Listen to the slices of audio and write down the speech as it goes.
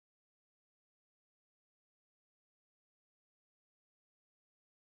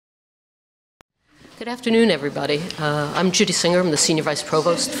Good afternoon, everybody. I'm Judy Singer. I'm the Senior Vice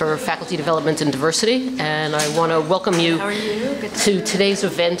Provost for Faculty Development and Diversity, and I want to welcome you to today's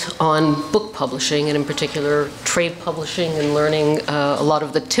event on book publishing, and in particular, trade publishing, and learning a lot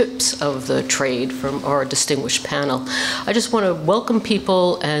of the tips of the trade from our distinguished panel. I just want to welcome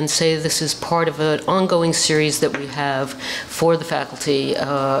people and say this is part of an ongoing series that we have for the faculty,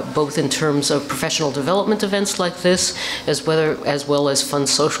 both in terms of professional development events like this, as well as fun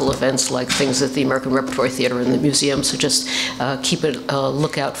social events like things at the American Repertory Theater and the museum, so just keep a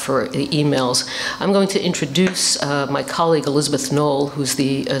lookout for the emails. I'm going to introduce my colleague Elizabeth Knoll, who's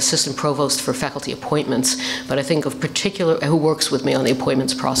the Assistant Provost for Faculty Appointments, but I think of particular, who works with me on the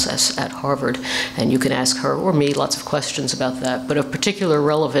appointments process at Harvard, and you can ask her or me lots of questions about that, but of particular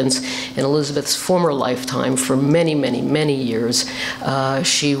relevance in Elizabeth's former lifetime for many, many, many years.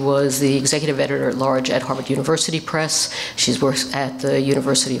 She was the Executive Editor-at-Large at Harvard University Press. She's worked at the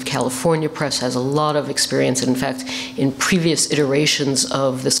University of California Press, has a lot of experience, and in fact, in previous iterations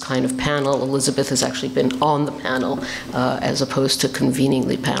of this kind of panel, Elizabeth has actually been on the panel as opposed to convening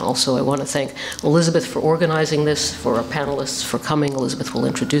the panel. So I want to thank Elizabeth for organizing this, for our panelists for coming. Elizabeth will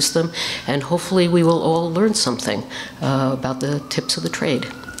introduce them, and hopefully we will all learn something about the tips of the trade.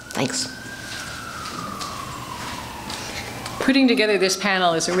 Thanks. Putting together this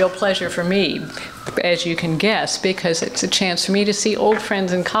panel is a real pleasure for me, as you can guess, because it's a chance for me to see old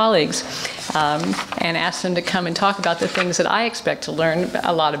friends and colleagues and ask them to come and talk about the things that I expect to learn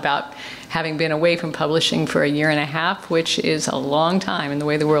a lot about, having been away from publishing for a year and a half, which is a long time in the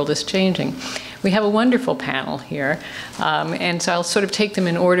way the world is changing. We have a wonderful panel here, and so I'll sort of take them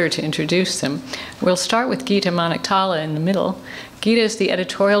in order to introduce them. We'll start with Gita Manaktala in the middle. Gita is the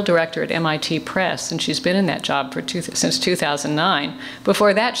editorial director at MIT Press, and she's been in that job since 2009.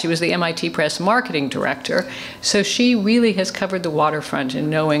 Before that, she was the MIT Press marketing director, so she really has covered the waterfront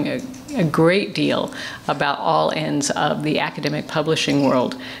in knowing a great deal about all ends of the academic publishing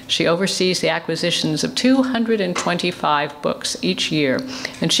world. She oversees the acquisitions of 225 books each year,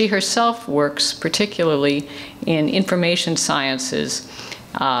 and she herself works particularly in information sciences,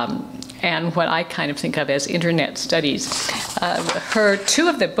 and what I kind of think of as internet studies. Two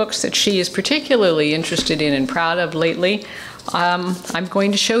of the books that she is particularly interested in and proud of lately, I'm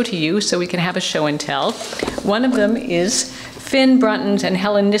going to show to you so we can have a show and tell. One of them is Finn Brunton's and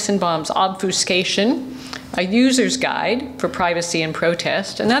Helen Nissenbaum's Obfuscation, a user's guide for privacy and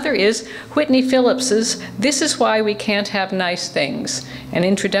protest. Another is Whitney Phillips's This Is Why We Can't Have Nice Things, an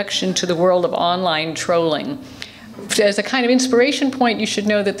introduction to the world of online trolling. As a kind of inspiration point, you should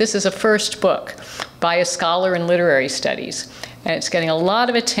know that this is a first book by a scholar in literary studies. And it's getting a lot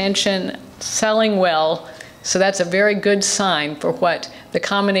of attention, selling well, so that's a very good sign for what the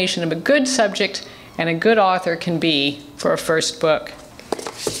combination of a good subject and a good author can be for a first book.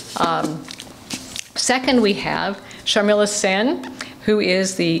 Second, we have Sharmila Sen, who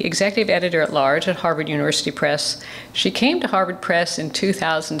is the executive editor-at-large at Harvard University Press. She came to Harvard Press in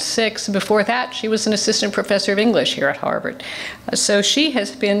 2006. Before that, she was an assistant professor of English here at Harvard. So she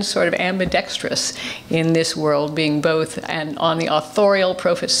has been sort of ambidextrous in this world, being both on the authorial,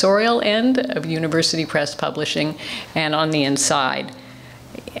 professorial end of university press publishing and on the inside.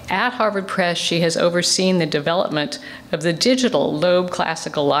 At Harvard Press, she has overseen the development of the digital Loeb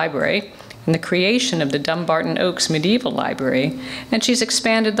Classical Library and the creation of the Dumbarton Oaks Medieval Library, and she's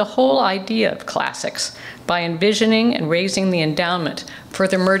expanded the whole idea of classics by envisioning and raising the endowment for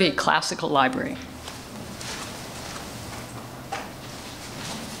the Murdy Classical Library.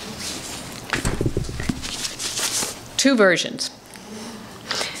 Two versions.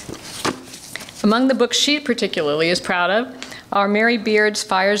 Among the books she particularly is proud of are Mary Beard's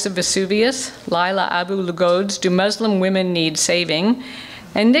Fires of Vesuvius, Laila Abu Lugod's Do Muslim Women Need Saving,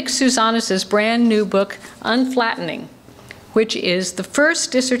 and Nick Souzanis's brand new book, Unflattening, which is the first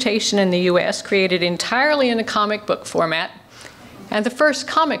dissertation in the US created entirely in a comic book format, and the first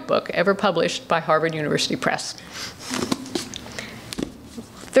comic book ever published by Harvard University Press.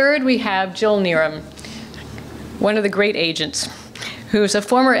 Third, we have Jill Kneerim, one of the great agents, who's a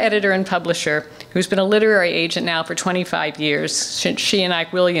former editor and publisher, who's been a literary agent now for 25 years, since she and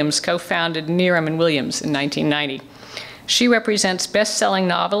Ike Williams co-founded Kneerim and Williams in 1990. She represents best-selling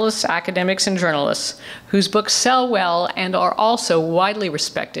novelists, academics, and journalists whose books sell well and are also widely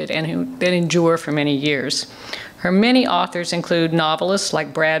respected and who then endure for many years. Her many authors include novelists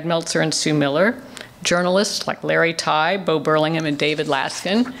like Brad Meltzer and Sue Miller, journalists like Larry Tye, Bo Burlingham, and David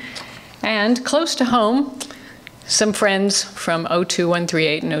Laskin, and close to home, some friends from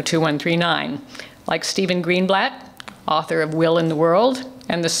 02138 and 02139, like Stephen Greenblatt, author of Will in the World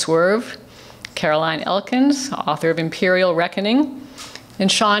and The Swerve, Caroline Elkins, author of Imperial Reckoning,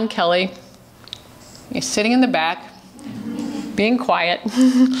 and Sean Kelly, He's sitting in the back, being quiet,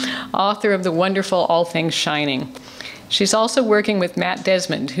 author of the wonderful All Things Shining. She's also working with Matt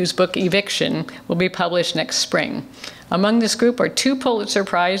Desmond, whose book Eviction will be published next spring. Among this group are 2 Pulitzer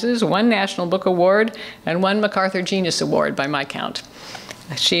Prizes, 1 National Book Award, and 1 MacArthur Genius Award by my count.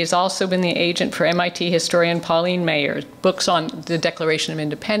 She has also been the agent for MIT historian Pauline Mayer, books on the Declaration of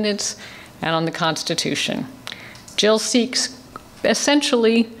Independence and on the Constitution. Jill seeks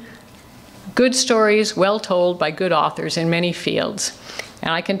essentially good stories well told by good authors in many fields.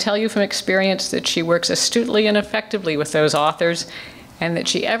 And I can tell you from experience that she works astutely and effectively with those authors, and that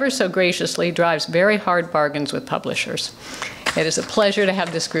she ever so graciously drives very hard bargains with publishers. It is a pleasure to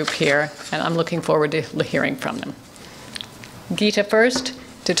have this group here, and I'm looking forward to hearing from them. Gita first,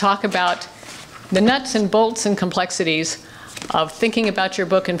 to talk about the nuts and bolts and complexities of thinking about your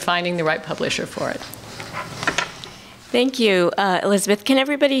book and finding the right publisher for it. Thank you, Elizabeth. Can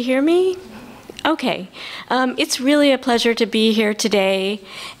everybody hear me? Okay. It's really a pleasure to be here today,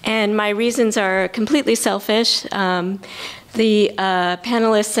 and my reasons are completely selfish. The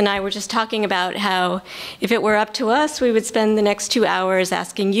panelists and I were just talking about how if it were up to us, we would spend the next 2 hours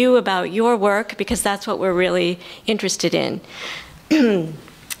asking you about your work, because that's what we're really interested in.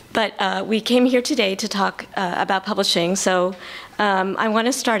 But we came here today to talk about publishing, so I want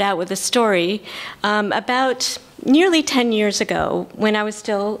to start out with a story. About nearly 10 years ago, when I was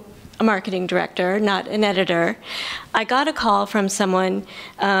still a marketing director, not an editor, I got a call from someone,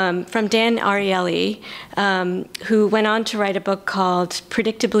 from Dan Ariely, who went on to write a book called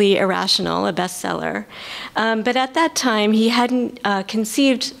Predictably Irrational, a bestseller. But at that time, he hadn't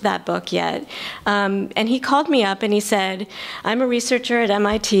conceived that book yet. And he called me up and he said, I'm a researcher at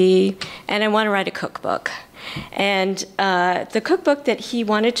MIT, and I want to write a cookbook. And the cookbook that he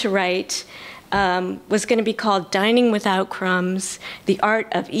wanted to write was going to be called Dining Without Crumbs, The Art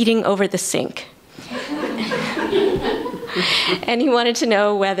of Eating Over the Sink. And he wanted to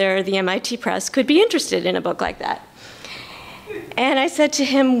know whether the MIT Press could be interested in a book like that. And I said to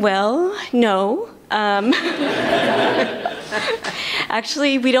him, well, no.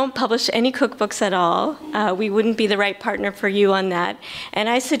 Actually, we don't publish any cookbooks at all. We wouldn't be the right partner for you on that. And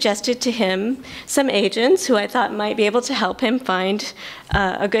I suggested to him some agents who I thought might be able to help him find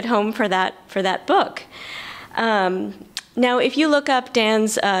a good home for that book. Now, if you look up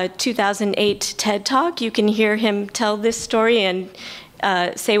Dan's 2008 TED Talk, you can hear him tell this story and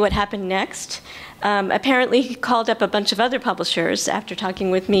say what happened next. Apparently, he called up a bunch of other publishers after talking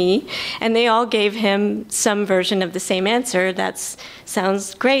with me, and they all gave him some version of the same answer. That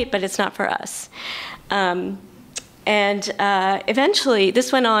sounds great, but it's not for us. Eventually,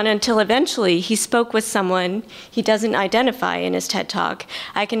 this went on until eventually he spoke with someone he doesn't identify in his TED Talk.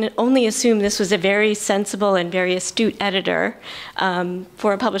 I can only assume this was a very sensible and very astute editor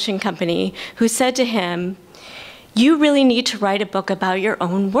for a publishing company who said to him, you really need to write a book about your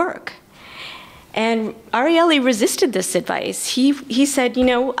own work. And Ariely resisted this advice. He said, you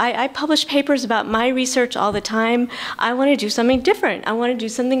know, I publish papers about my research all the time. I want to do something different. I want to do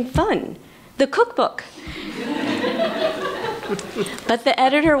something fun. The cookbook. But the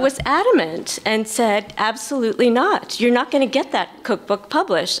editor was adamant and said, absolutely not. You're not going to get that cookbook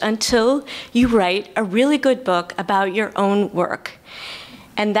published until you write a really good book about your own work.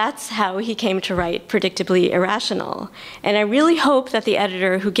 And that's how he came to write Predictably Irrational. And I really hope that the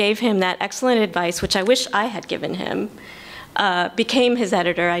editor who gave him that excellent advice, which I wish I had given him, became his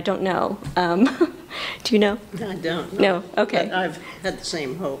editor. I don't know. Do you know? I don't. No? Okay. But I've had the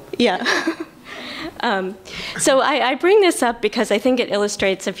same hope. Yeah. So I bring this up because I think it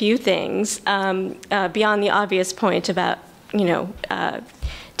illustrates a few things beyond the obvious point about, you know,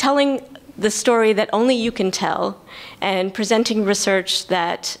 telling the story that only you can tell, and presenting research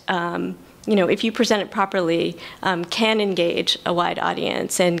that, you know, if you present it properly, can engage a wide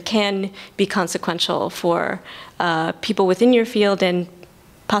audience and can be consequential for people within your field and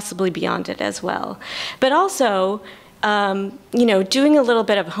possibly beyond it as well. But also, you know, doing a little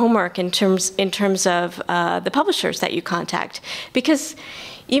bit of homework in terms of the publishers that you contact, because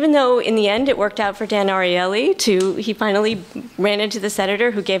even though in the end it worked out for Dan Ariely he finally ran into this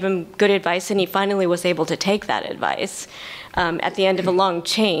editor who gave him good advice, and he finally was able to take that advice at the end of a long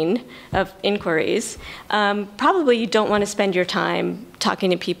chain of inquiries. Probably you don't want to spend your time talking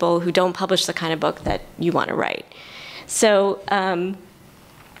to people who don't publish the kind of book that you want to write. So,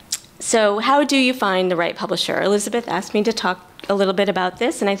 so how do you find the right publisher? Elizabeth asked me to talk a little bit about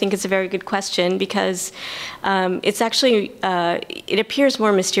this, and I think it's a very good question because it's actually, it appears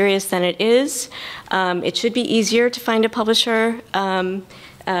more mysterious than it is. It should be easier to find a publisher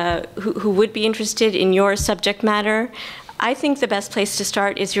who would be interested in your subject matter. I think the best place to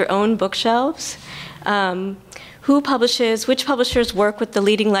start is your own bookshelves. Who publishes, which publishers work with the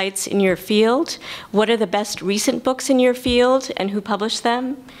leading lights in your field? What are the best recent books in your field and who publish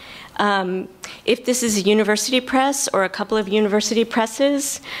them? If this is a university press or a couple of university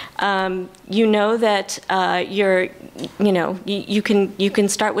presses, you know that you can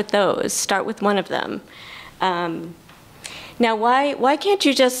start with those. Start with one of them. Now, why can't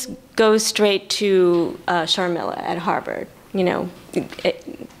you just go straight to Sharmila at Harvard?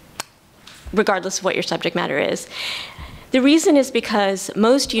 Regardless of what your subject matter is. The reason is because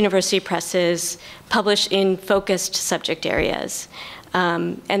most university presses publish in focused subject areas.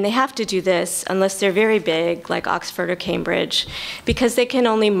 And they have to do this unless they're very big, like Oxford or Cambridge, because they can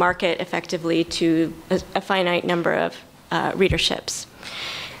only market effectively to a finite number of readerships.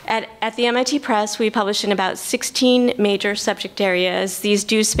 At the MIT Press, we publish in about 16 major subject areas. These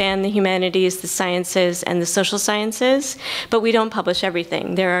do span the humanities, the sciences, and the social sciences, but we don't publish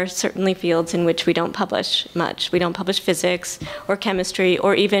everything. There are certainly fields in which we don't publish much. We don't publish physics or chemistry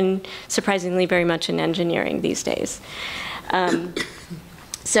or even, surprisingly, very much in engineering these days.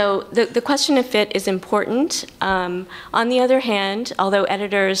 So the question of fit is important. On the other hand, although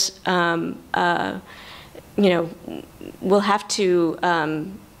editors, will have to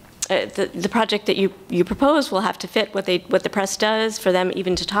the project that you propose will have to fit what the press does for them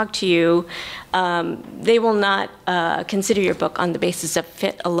even to talk to you. They will not consider your book on the basis of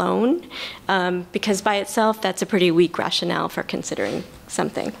fit alone, because by itself that's a pretty weak rationale for considering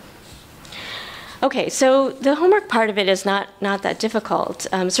something. Okay, so the homework part of it is not that difficult.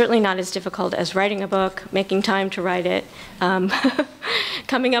 Certainly not as difficult as writing a book, making time to write it,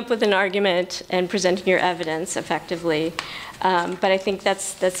 coming up with an argument, and presenting your evidence effectively. But I think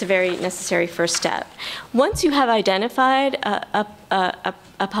that's a very necessary first step. Once you have identified a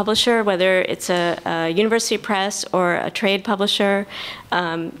publisher, whether it's a university press or a trade publisher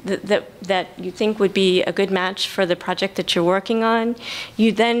that you think would be a good match for the project that you're working on,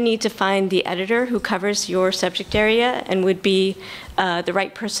 you then need to find the editor who covers your subject area and would be the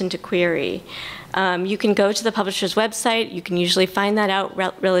right person to query. You can go to the publisher's website. You can usually find that out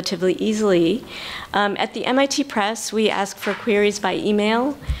relatively easily. At the MIT Press, we ask for queries by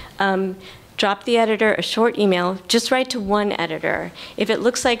email. Drop the editor a short email. Just write to one editor. If it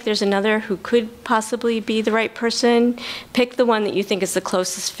looks like there's another who could possibly be the right person, pick the one that you think is the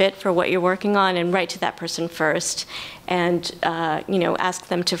closest fit for what you're working on and write to that person first. And ask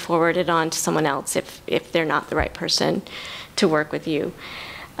them to forward it on to someone else if they're not the right person to work with you.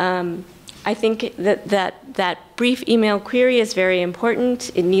 I think that brief email query is very important.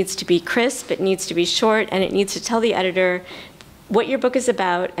 It needs to be crisp, it needs to be short, and it needs to tell the editor what your book is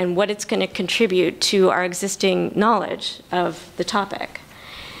about and what it's going to contribute to our existing knowledge of the topic.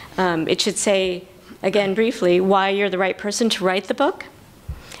 It should say, again briefly, why you're the right person to write the book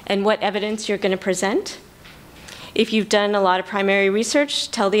and what evidence you're going to present. If you've done a lot of primary research,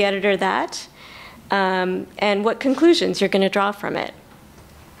 tell the editor that, and what conclusions you're going to draw from it.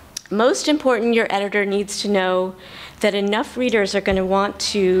 Most important, your editor needs to know that enough readers are going to want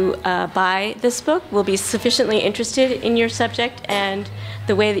to buy this book, will be sufficiently interested in your subject and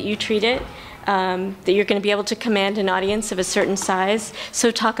the way that you treat it, that you're going to be able to command an audience of a certain size.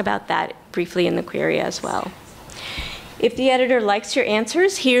 So talk about that briefly in the query as well. If the editor likes your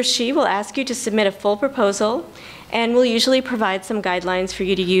answers, he or she will ask you to submit a full proposal and will usually provide some guidelines for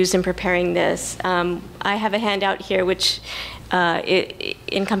you to use in preparing this. I have a handout here which it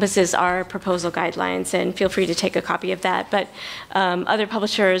encompasses our proposal guidelines, and feel free to take a copy of that. But other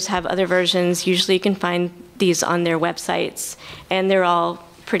publishers have other versions. Usually you can find these on their websites, and they're all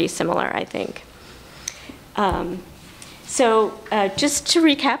pretty similar, I think. So just to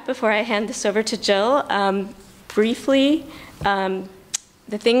recap before I hand this over to Jill, briefly,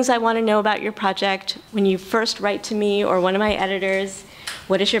 the things I want to know about your project when you first write to me or one of my editors: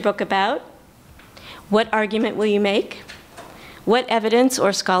 what is your book about? What argument will you make? What evidence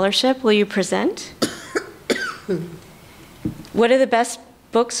or scholarship will you present? What are the best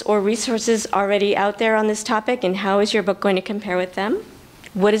books or resources already out there on this topic, and how is your book going to compare with them?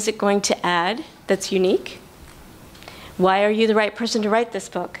 What is it going to add that's unique? Why are you the right person to write this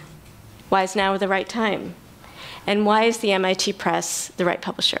book? Why is now the right time? And why is the MIT Press the right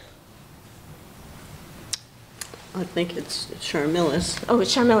publisher? I think it's Sharmila's. Oh,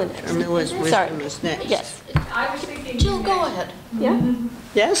 it's Sharmila. Sharmila's wisdom is next. Yes. I was thinking Jill, go ahead. Yeah?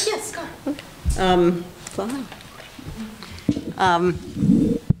 Yes? Yes, go. Fine.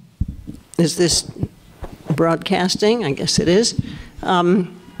 Is this broadcasting? I guess it is.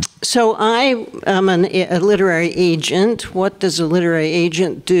 So I am a literary agent. What does a literary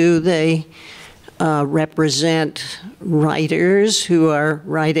agent do? They represent writers who are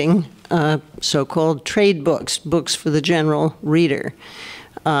writing so-called trade books, books for the general reader,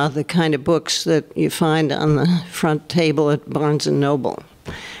 the kind of books that you find on the front table at Barnes & Noble.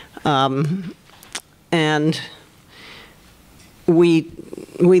 And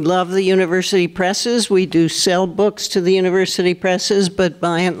we love the university presses. We do sell books to the university presses, but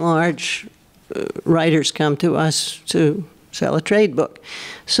by and large, writers come to us to sell a trade book.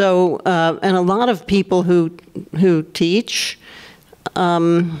 So, and a lot of people who teach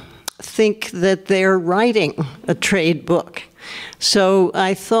think that they're writing a trade book. So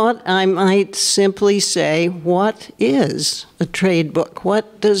I thought I might simply say, what is a trade book?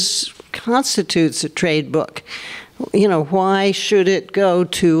 What constitutes a trade book? You know, why should it go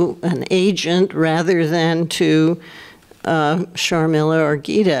to an agent rather than to Sharmila or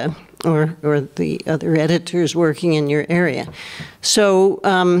Gita or the other editors working in your area? So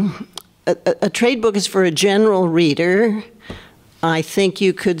a trade book is for a general reader. I think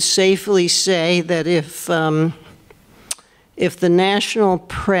you could safely say that if the national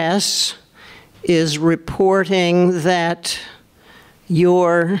press is reporting that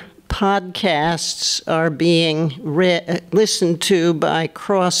your podcasts are being listened to by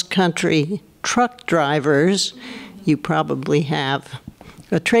cross-country truck drivers, you probably have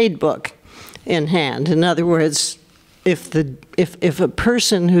a trade book in hand. In other words, if a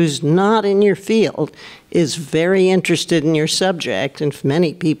person who's not in your field is very interested in your subject, and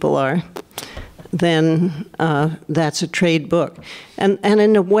many people are, then that's a trade book. And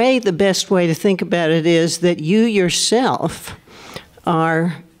in a way, the best way to think about it is that you yourself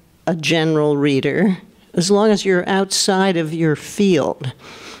are a general reader, as long as you're outside of your field.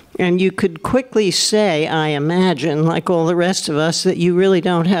 And you could quickly say, I imagine, like all the rest of us, that you really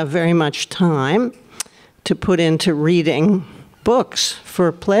don't have very much time to put into reading books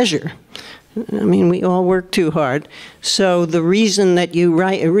for pleasure. I mean, we all work too hard. So the reason that you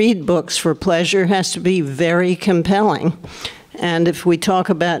read books for pleasure has to be very compelling. And if we talk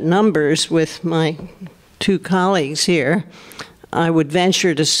about numbers with my two colleagues here, I would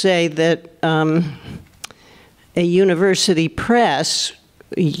venture to say that a university press,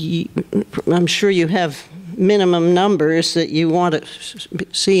 I'm sure you have minimum numbers that you want to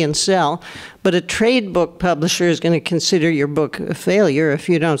see and sell, but a trade book publisher is going to consider your book a failure if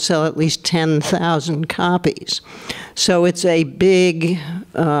you don't sell at least 10,000 copies. So it's a big,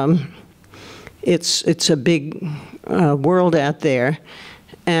 it's a big world out there,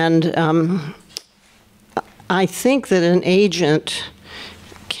 and I think that an agent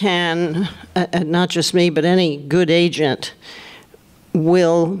can, not just me, but any good agent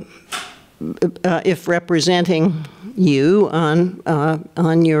will, if representing you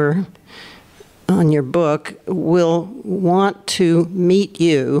on your book, will want to meet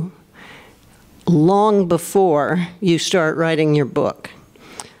you long before you start writing your book.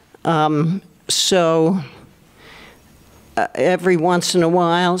 Every once in a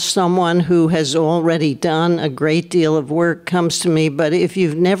while, someone who has already done a great deal of work comes to me, but if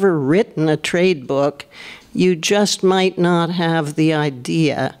you've never written a trade book, you just might not have the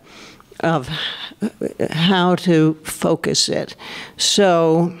idea of how to focus it.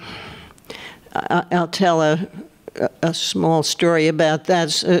 So I'll tell a small story about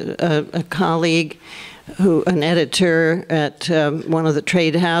that. A colleague, an editor at one of the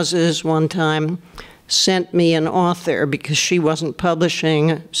trade houses one time, sent me an author because she wasn't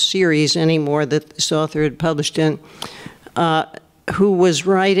publishing a series anymore that this author had published in, who was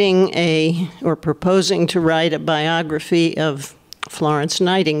writing or proposing to write a biography of Florence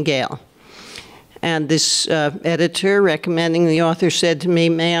Nightingale. And this editor recommending the author said to me,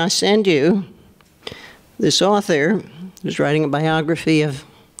 may I send you this author who's writing a biography of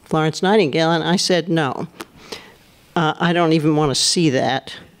Florence Nightingale? And I said, no, I don't even want to see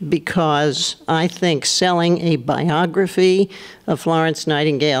that, because I think selling a biography of Florence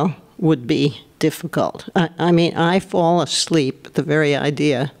Nightingale would be difficult. I mean, I fall asleep at the very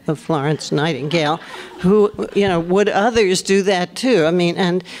idea of Florence Nightingale. Who, you know, would others do that too? I mean,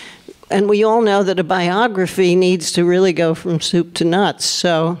 and we all know that a biography needs to really go from soup to nuts.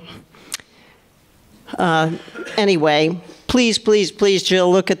 So anyway, please, please, please,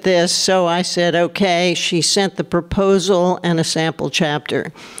 Jill, look at this. So I said, okay. She sent the proposal and a sample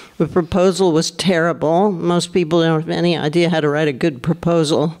chapter. The proposal was terrible. Most people don't have any idea how to write a good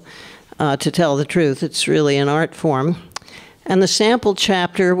proposal, to tell the truth. It's really an art form. And the sample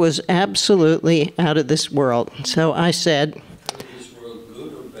chapter was absolutely out of this world. So I said,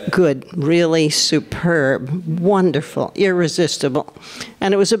 good, really superb, wonderful, irresistible.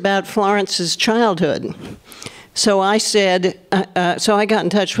 And it was about Florence's childhood. So I said, so I got in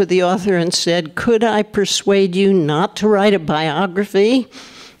touch with the author and said, could I persuade you not to write a biography,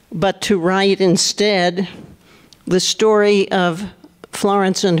 but to write instead the story of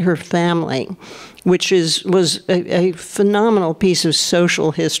Florence and her family, which was a phenomenal piece of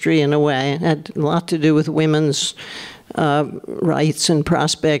social history in a way. It had a lot to do with women's rights and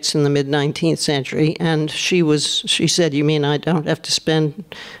prospects in the mid-19th century. And she said, you mean I don't have to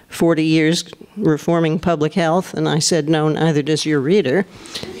spend 40 years reforming public health? And I said, no, neither does your reader.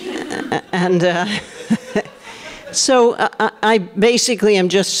 And so I basically am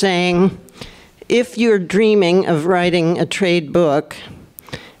just saying, if you're dreaming of writing a trade book,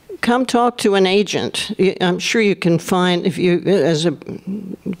 come talk to an agent. I'm sure you can find, if you, as a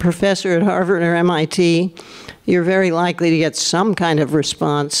professor at Harvard or MIT, you're very likely to get some kind of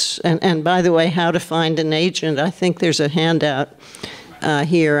response. And by the way, how to find an agent, I think there's a handout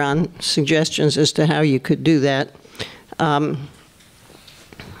here on suggestions as to how you could do that.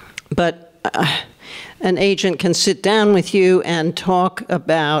 But an agent can sit down with you and talk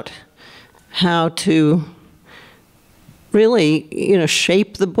about how to really,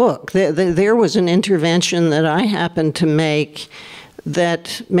 shape the book. There was an intervention that I happened to make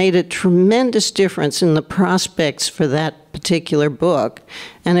that made a tremendous difference in the prospects for that particular book.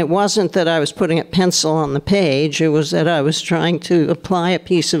 And it wasn't that I was putting a pencil on the page, it was that I was trying to apply a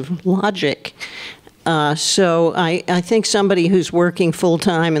piece of logic. So I think somebody who's working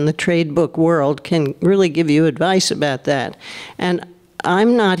full-time in the trade book world can really give you advice about that. And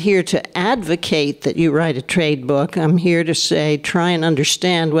I'm not here to advocate that you write a trade book. I'm here to say, try and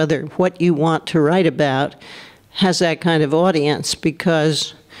understand whether what you want to write about has that kind of audience,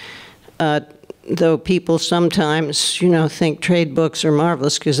 because though people sometimes, think trade books are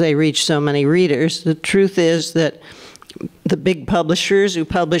marvelous because they reach so many readers, the truth is that the big publishers who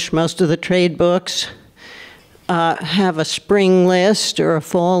publish most of the trade books have a spring list or a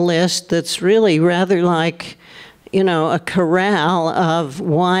fall list that's really rather like, a corral of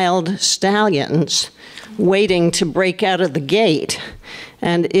wild stallions waiting to break out of the gate.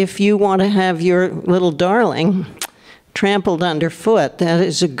 And if you want to have your little darling trampled underfoot, that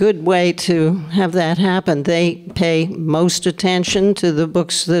is a good way to have that happen. They pay most attention to the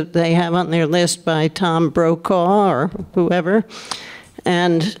books that they have on their list by Tom Brokaw or whoever.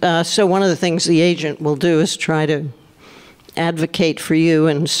 And so one of the things the agent will do is try to advocate for you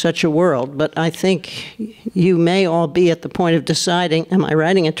in such a world. But I think you may all be at the point of deciding, am I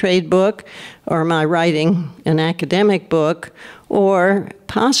writing a trade book, or am I writing an academic book, or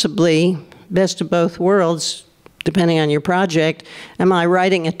possibly, best of both worlds, depending on your project, am I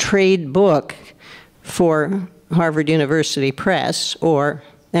writing a trade book for Harvard University Press or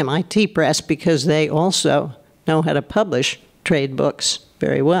MIT Press, because they also know how to publish trade books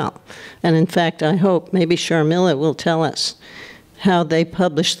very well. And in fact, I hope maybe Sharmila will tell us how they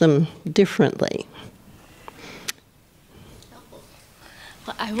publish them differently.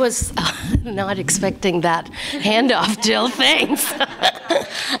 Well, I was not expecting that handoff, Jill. Thanks.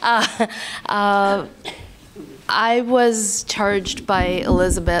 I was charged by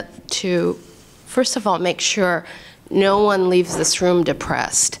Elizabeth to, first of all, make sure no one leaves this room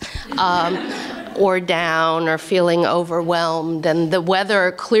depressed. Or down or feeling overwhelmed, and the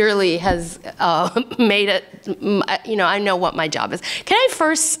weather clearly has made it, I know what my job is. Can I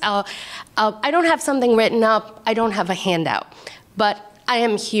first, I don't have something written up, I don't have a handout, but I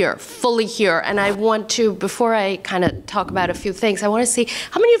am here, fully here, and I want to, before I kind of talk about a few things, I want to see,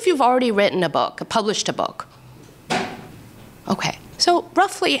 how many of you have already written a book, published a book? Okay, so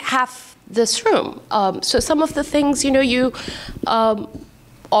roughly half this room. So some of the things, you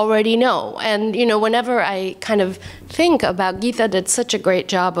already know. And whenever I kind of think about, Gita did such a great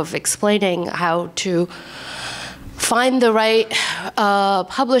job of explaining how to find the right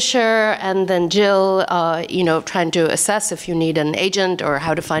publisher, and then Jill, trying to assess if you need an agent or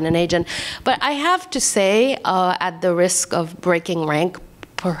how to find an agent. But I have to say, at the risk of breaking rank,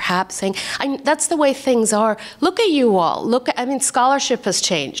 perhaps saying, that's the way things are. Look at you all. Scholarship has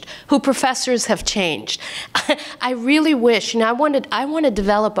changed. Who professors have changed. I really wish, I want to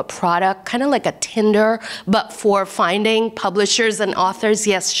develop a product, kind of like a Tinder, but for finding publishers and authors.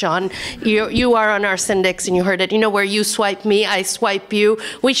 Yes, Sean, you are on our Syndics, and you heard it. Where you swipe me, I swipe you.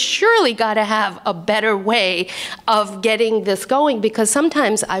 We surely got to have a better way of getting this going, because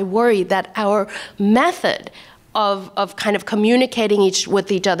sometimes I worry that our method of kind of communicating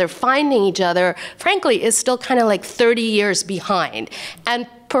with each other, finding each other, frankly, is still kind of like 30 years behind. And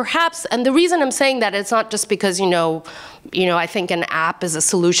perhaps, and the reason I'm saying that, it's not just because, I think an app is a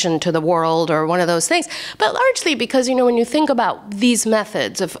solution to the world or one of those things, but largely because, when you think about these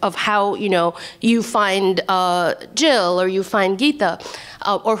methods of how, you find Jill or you find Gita,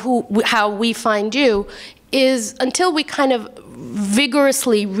 or how we find you, is until we kind of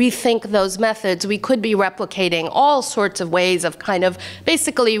vigorously rethink those methods, we could be replicating all sorts of ways of kind of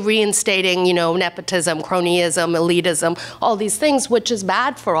basically reinstating, nepotism, cronyism, elitism, all these things, which is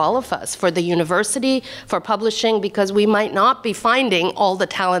bad for all of us, for the university, for publishing, because we might not be finding all the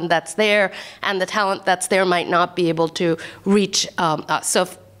talent that's there, and the talent that's there might not be able to reach us. So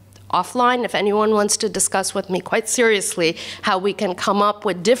offline, if anyone wants to discuss with me quite seriously how we can come up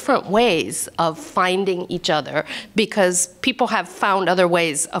with different ways of finding each other, because people have found other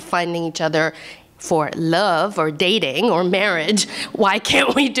ways of finding each other for love or dating or marriage. Why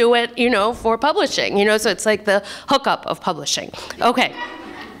can't we do it, for publishing? So it's like the hookup of publishing. Okay.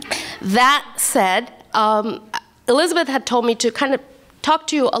 That said, Elizabeth had told me to kind of talk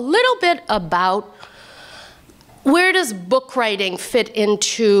to you a little bit about where does book writing fit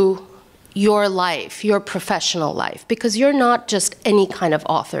into your life, your professional life? Because you're not just any kind of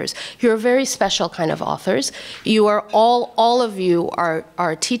authors. You're a very special kind of authors. You are all of you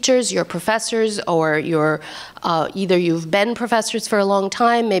are teachers, you're professors, or you're either you've been professors for a long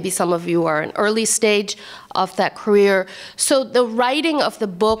time, maybe some of you are an early stage of that career. So the writing of the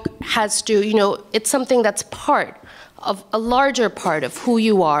book has to, it's something that's part of a larger part of who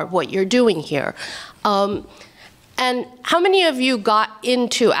you are, what you're doing here. And how many of you got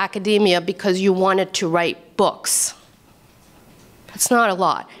into academia because you wanted to write books? That's not a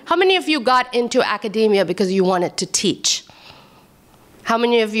lot. How many of you got into academia because you wanted to teach? How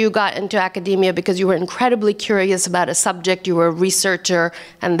many of you got into academia because you were incredibly curious about a subject, you were a researcher,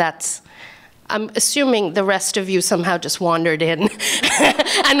 and that's... I'm assuming the rest of you somehow just wandered in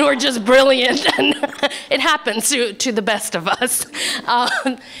and were just brilliant, and it happens to the best of us.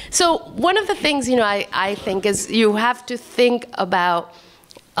 So one of the things, I think is you have to think about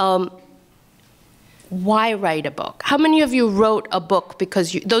why write a book? How many of you wrote a book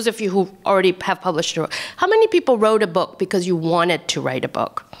because those of you who already have published a book, how many people wrote a book because you wanted to write a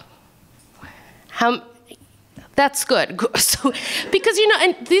book? That's good. So, because,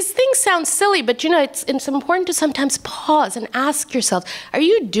 and these things sound silly, but, it's important to sometimes pause and ask yourself, are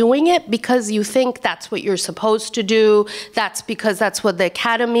you doing it because you think that's what you're supposed to do? That's because that's what the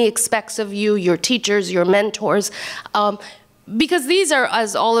academy expects of you, your teachers, your mentors? Because these are,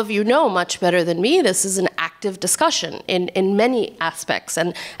 as all of you know much better than me, this is an active discussion in many aspects.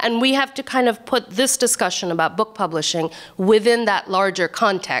 And we have to kind of put this discussion about book publishing within that larger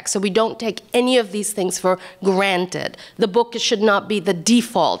context. So we don't take any of these things for granted. The book should not be the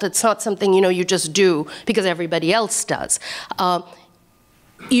default. It's not something, you just do because everybody else does.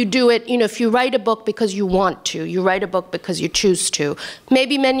 You do it, if you write a book because you want to, you write a book because you choose to.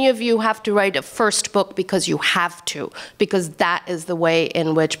 Maybe many of you have to write a first book because you have to, because that is the way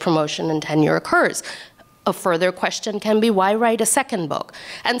in which promotion and tenure occurs. A further question can be, why write a second book?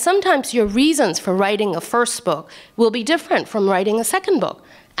 And sometimes your reasons for writing a first book will be different from writing a second book,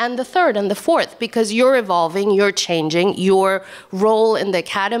 and the third and the fourth, because you're evolving, you're changing, your role in the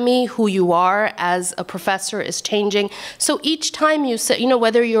academy, who you are as a professor is changing. So each time you say,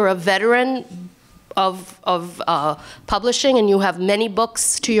 whether you're a veteran of publishing and you have many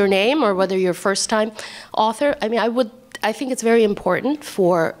books to your name, or whether you're a first-time author, I think it's very important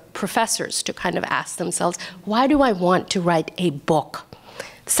for professors to kind of ask themselves, why do I want to write a book?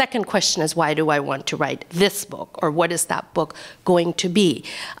 Second question is, why do I want to write this book? Or what is that book going to be?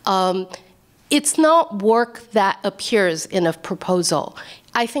 It's not work that appears in a proposal.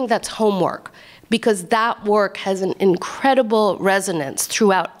 I think that's homework, because that work has an incredible resonance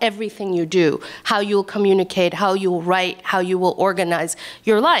throughout everything you do, how you'll communicate, how you'll write, how you will organize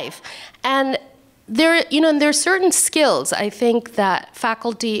your life. And there are certain skills I think that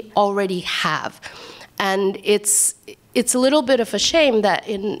faculty already have. And it's a little bit of a shame that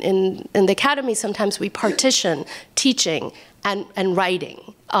in the academy sometimes we partition teaching and writing.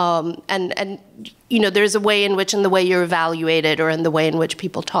 There's a way in which, in the way you're evaluated or in the way in which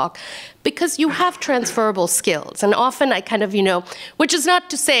people talk, because you have transferable skills. And often I kind of, which is not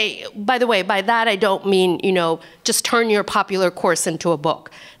to say, by the way, by that I don't mean, just turn your popular course into a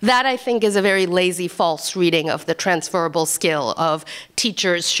book. That I think is a very lazy, false reading of the transferable skill of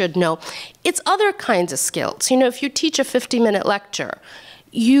teachers should know. It's other kinds of skills. If you teach a 50-minute lecture,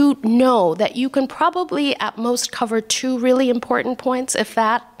 you know that you can probably at most cover 2 really important points, if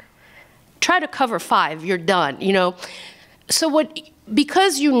that. Try to cover 5, you're done,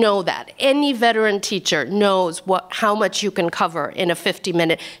 because you know that, any veteran teacher knows how much you can cover in a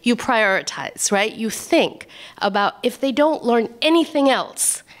 50-minute, you prioritize, right? You think about, if they don't learn anything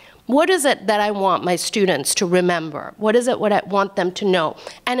else, what is it that I want my students to remember? What is it what I want them to know?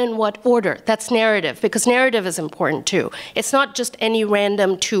 And in what order? That's narrative, because narrative is important too. It's not just any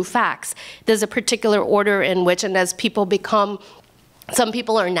random 2 facts. There's a particular order in which, and as people become, some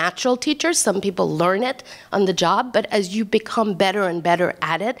people are natural teachers, some people learn it on the job, but as you become better and better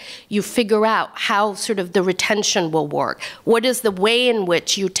at it, you figure out how sort of the retention will work. What is the way in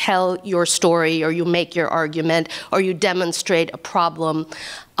which you tell your story, or you make your argument, or you demonstrate a problem?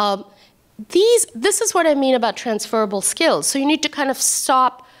 This is what I mean about transferable skills. So you need to kind of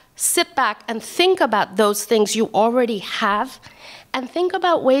stop, sit back, and think about those things you already have, and think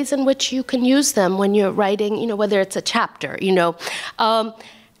about ways in which you can use them when you're writing, whether it's a chapter,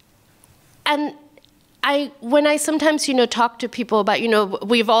 And when I sometimes, talk to people about,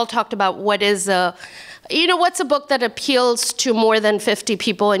 we've all talked about what is what's a book that appeals to more than 50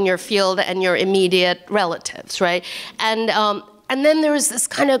 people in your field and your immediate relatives, right? And then there's this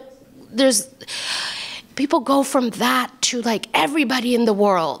kind of, people go from that to like everybody in the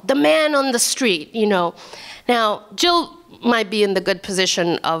world, the man on the street, Now, Jill might be in the good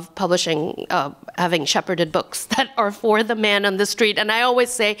position of publishing, having shepherded books that are for the man on the street. And I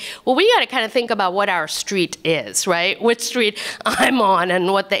always say, well, we got to kind of think about what our street is, right? Which street I'm on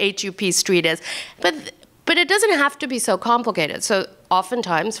and what the HUP street is. But it doesn't have to be so complicated. So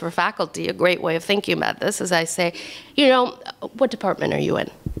oftentimes for faculty, a great way of thinking about this is I say, what department are you in?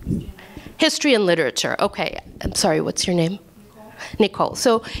 History and literature. Okay, I'm sorry, what's your name? Nicole.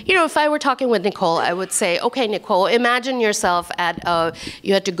 So, if I were talking with Nicole, I would say, okay, Nicole, imagine yourself at,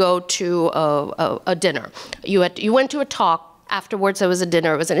 you had to go to a dinner. You went to a talk. Afterwards, there was a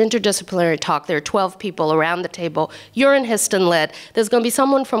dinner. It was an interdisciplinary talk. There were 12 people around the table. You're in Histon Lit. There's going to be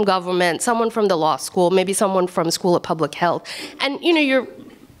someone from government, someone from the law school, maybe someone from School of Public Health. And,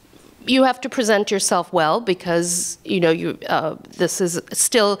 you have to present yourself well because, this is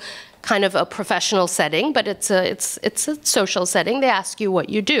still kind of a professional setting, but it's a social setting. They ask you what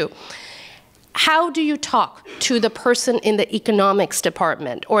you do. How do you talk to the person in the economics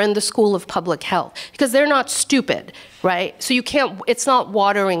department or in the School of Public Health? Because they're not stupid, right? So it's not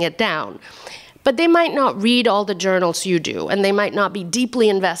watering it down. But they might not read all the journals you do, and they might not be deeply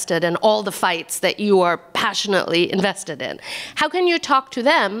invested in all the fights that you are passionately invested in. How can you talk to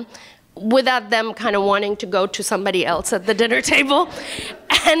them without them kind of wanting to go to somebody else at the dinner table?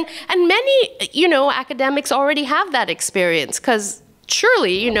 And many, academics already have that experience, because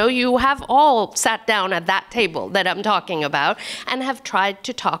surely, you have all sat down at that table that I'm talking about and have tried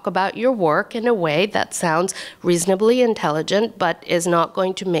to talk about your work in a way that sounds reasonably intelligent, but is not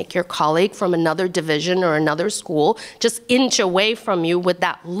going to make your colleague from another division or another school just inch away from you with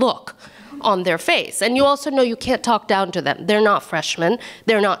that look on their face. And you also know you can't talk down to them. They're not freshmen.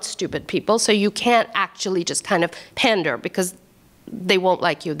 They're not stupid people. So you can't actually just kind of pander, because they won't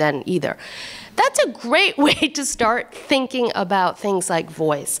like you then either. That's a great way to start thinking about things like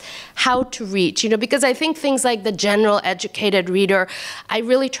voice, how to reach, because I think things like the general educated reader, I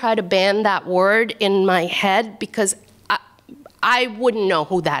really try to ban that word in my head, because I wouldn't know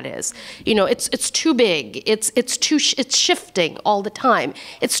who that is. It's too big. It's shifting all the time.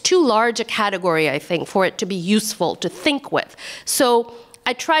 It's too large a category, I think, for it to be useful to think with. So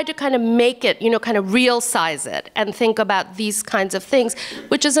I try to kind of make it, kind of real size it and think about these kinds of things,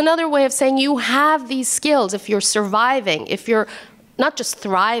 which is another way of saying you have these skills if you're surviving, if you're not just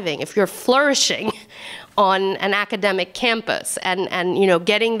thriving, if you're flourishing on an academic campus and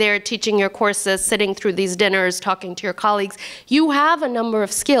getting there, teaching your courses, sitting through these dinners, talking to your colleagues. You have a number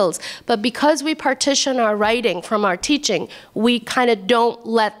of skills, but because we partition our writing from our teaching, we kind of don't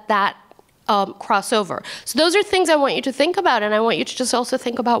let that cross over. So those are things I want you to think about, and I want you to just also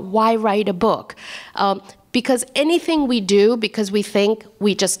think about why write a book. Because anything we do because we think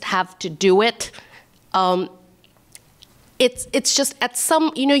we just have to do it, it's just at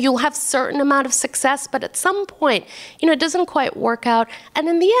some, you'll have certain amount of success, but at some point, it doesn't quite work out. And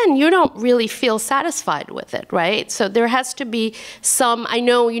in the end, you don't really feel satisfied with it, right? So there has to be some, I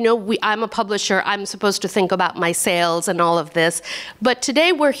know, I'm a publisher, I'm supposed to think about my sales and all of this, but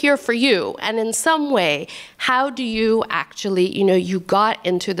today we're here for you. And in some way, how do you actually, you got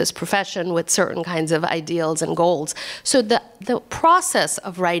into this profession with certain kinds of ideals and goals. So the process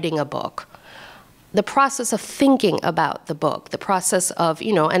of writing a book, the process of thinking about the book, the process of,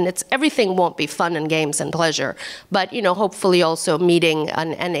 and everything won't be fun and games and pleasure, but, hopefully also meeting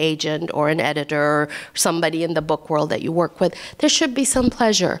an agent or an editor or somebody in the book world that you work with, there should be some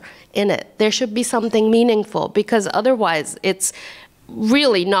pleasure in it. There should be something meaningful, because otherwise it's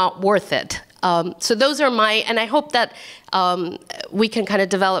really not worth it. So those are and I hope that we can kind of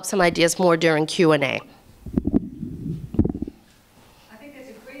develop some ideas more during Q&A.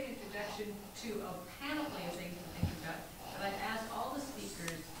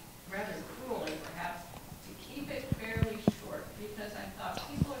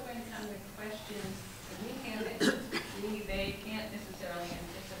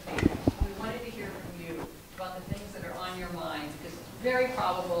 Very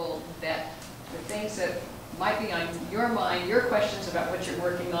probable that the things that might be on your mind, your questions about what you're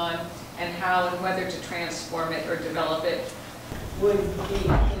working on and how and whether to transform it or develop it, would be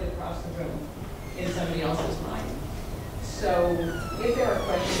hit across the room in somebody else's mind. So if there are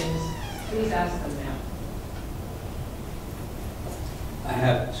questions, please ask them now. I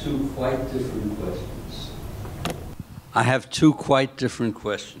have two quite different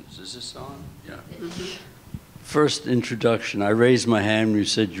questions. Is this on? Yeah. Mm-hmm. First introduction, I raised my hand when you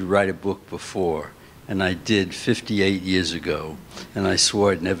said you write a book before, and I did 58 years ago, and I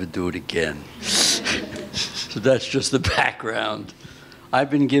swore I'd never do it again. So that's just the background. I've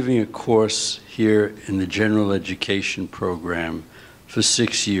been giving a course here in the general education program for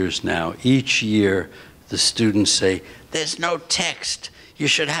 6 years now. Each year, the students say, "There's no text. You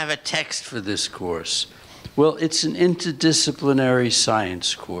should have a text for this course." Well, it's an interdisciplinary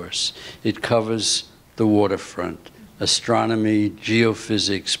science course. It covers the waterfront, astronomy,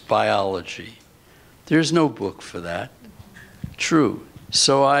 geophysics, biology. There's no book for that. True.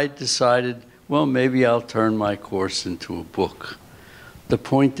 So I decided, well, maybe I'll turn my course into a book. The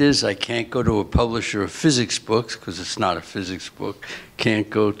point is, I can't go to a publisher of physics books because it's not a physics book. Can't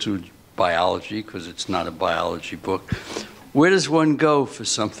go to biology because it's not a biology book. Where does one go for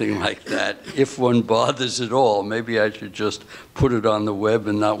something like that, if one bothers at all? Maybe I should just put it on the web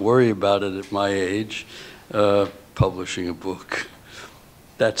and not worry about it at my age, publishing a book.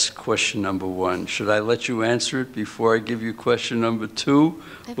 That's question number one. Should I let you answer it before I give you question number two?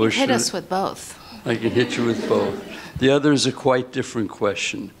 Maybe hit us with both. I can hit you with both. The other is a quite different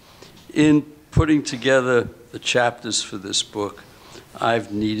question. In putting together the chapters for this book,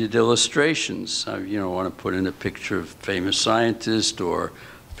 I've needed illustrations. I want to put in a picture of a famous scientist or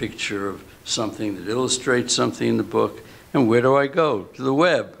a picture of something that illustrates something in the book. And where do I go? To the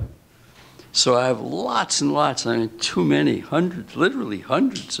web. So I have lots and lots, too many, hundreds, literally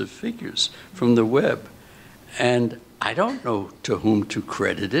hundreds of figures from the web. And I don't know to whom to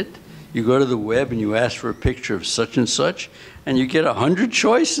credit it. You go to the web and you ask for a picture of such and you get 100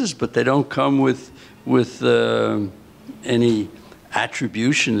 choices, but they don't come with any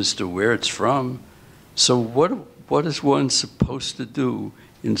attribution as to where it's from. So what is one supposed to do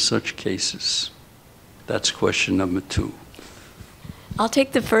in such cases? That's question number two. I'll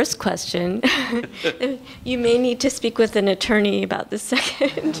take the first question. You may need to speak with an attorney about the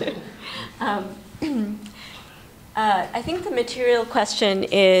second. I think the material question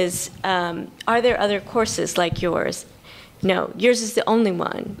is, are there other courses like yours? No, yours is the only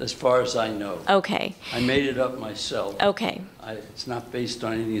one. As far as I know. Okay. I made it up myself. Okay. It's not based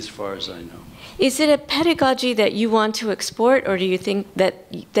on anything as far as I know. Is it a pedagogy that you want to export, or do you think that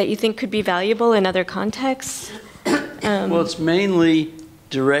you think could be valuable in other contexts? Well, it's mainly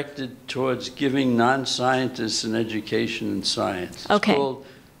directed towards giving non-scientists an education in science. Okay.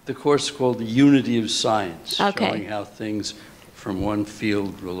 The course is called The Unity of Science, okay. Showing how things from one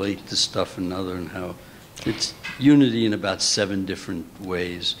field relate to stuff in another, and how it's unity in about 7 different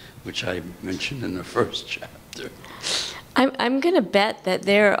ways, which I mentioned in the first chapter. I'm going to bet that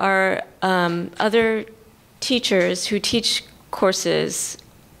there are other teachers who teach courses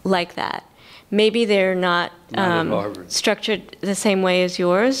like that. Maybe they're not structured the same way as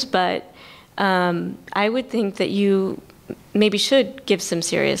yours, but I would think that you maybe should give some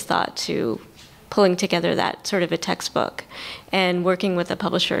serious thought to pulling together that sort of a textbook and working with a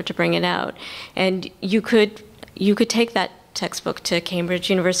publisher to bring it out. And you could take that textbook to Cambridge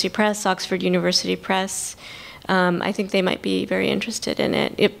University Press, Oxford University Press. I think they might be very interested in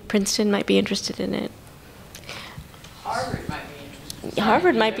it. Princeton might be interested in it. Harvard might be interested.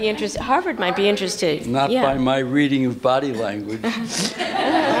 Harvard might be interested. Harvard might be interested. Not by my reading of body language.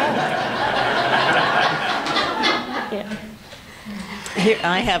 Yeah. Here,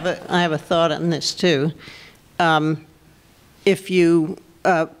 I have a thought on this too. If you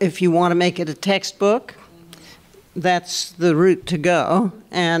want to make it a textbook, that's the route to go.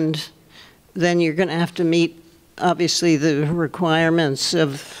 And then you're going to have to meet, obviously, the requirements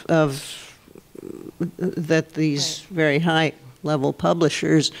of that these very high-level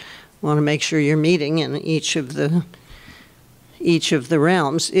publishers want to make sure you're meeting in each of the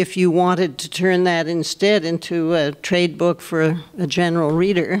realms. If you wanted to turn that instead into a trade book for a general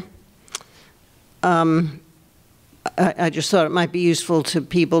reader, I just thought it might be useful to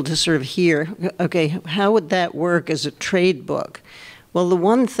people to sort of hear, okay, how would that work as a trade book? Well, the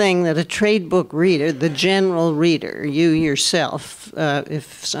one thing that a trade book reader, the general reader, you yourself,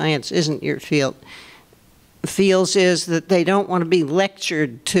 if science isn't your field, feels is that they don't want to be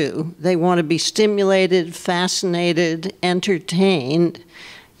lectured to. They want to be stimulated, fascinated, entertained.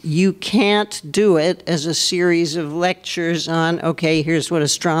 You can't do it as a series of lectures on, okay, here's what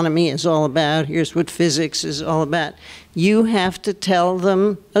astronomy is all about, here's what physics is all about. You have to tell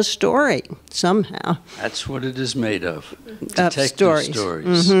them a story somehow. That's what it is made of. Of Detective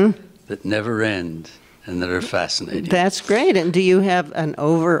stories Mhm. that never end and that are fascinating. That's great. And do you have an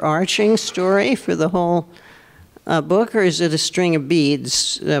overarching story for the whole book, or is it a string of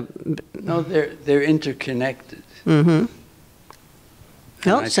beads? No, they're interconnected. Mm-hmm.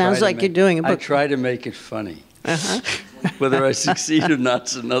 Well, it sounds like you're doing a book. I try to make it funny. Uh-huh. Whether I succeed or not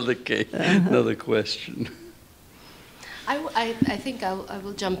is another case, another question. I think I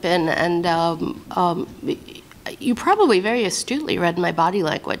will jump in, and you probably very astutely read my body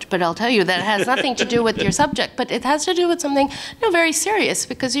language, but I'll tell you that it has nothing to do with your subject, but it has to do with something very serious,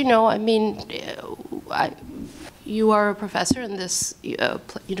 because, I mean, you are a professor in this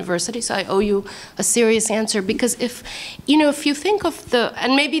university, so I owe you a serious answer, because if you think of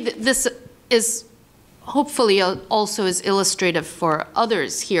and maybe this is hopefully also is illustrative for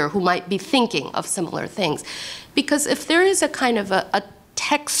others here who might be thinking of similar things, because if there is a kind of a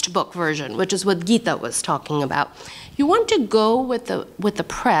textbook version, which is what Gita was talking about, you want to go with the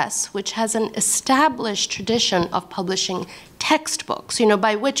press, which has an established tradition of publishing textbooks,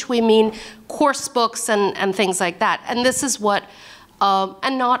 by which we mean course books and things like that. And this is what,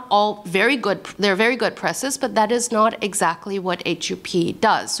 and not all very good, they're very good presses, but that is not exactly what HUP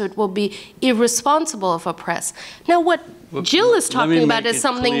does. So it will be irresponsible of a press. Now what Jill is talking about is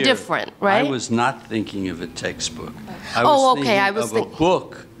something clear. Different, right? I was not thinking of a textbook. I was thinking of a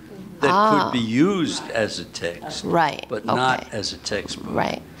book that could be used as a text, right? But not as a textbook.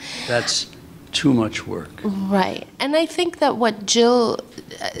 Right. That's too much work. Right. And I think that what Jill's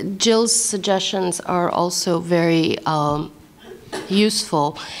suggestions are also very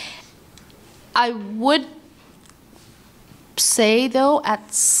useful. I would say, though,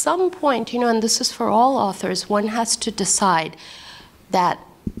 at some point, and this is for all authors, one has to decide that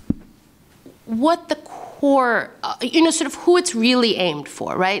what the core, sort of who it's really aimed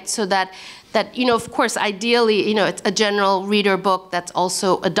for, right? So that of course, ideally, it's a general reader book that's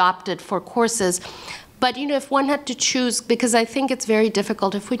also adopted for courses. But, if one had to choose, because I think it's very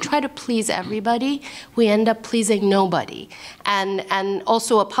difficult, if we try to please everybody, we end up pleasing nobody. And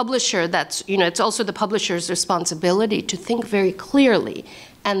also a publisher that's, it's also the publisher's responsibility to think very clearly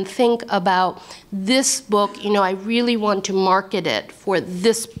and think about this book, I really want to market it for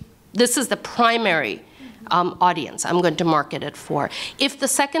this is the primary audience I'm going to market it for. If the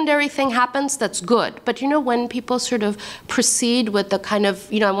secondary thing happens, that's good. But when people sort of proceed with the kind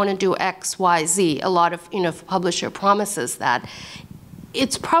of, I want to do X, Y, Z, a lot of, publisher promises that,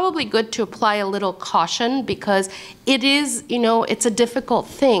 it's probably good to apply a little caution, because it is, it's a difficult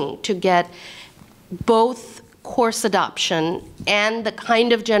thing to get both course adoption and the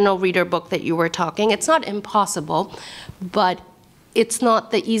kind of general reader book that you were talking. It's not impossible, but it's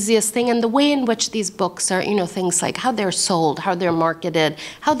not the easiest thing. And the way in which these books are, things like how they're sold, how they're marketed,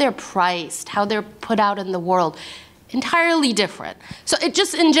 how they're priced, how they're put out in the world, entirely different. So it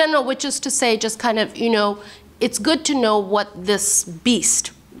just, in general, which is to say, just kind of, it's good to know what this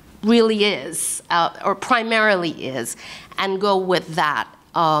beast really is, or primarily is, and go with that.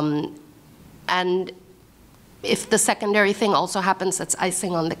 And if the secondary thing also happens, that's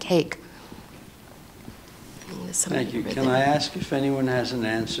icing on the cake. Thank you. Can I ask if anyone has an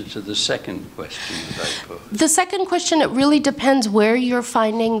answer to the second question that I posed? The second question, it really depends where you're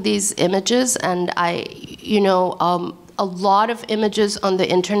finding these images. And a lot of images on the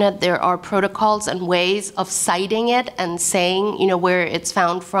internet, there are protocols and ways of citing it and saying, where it's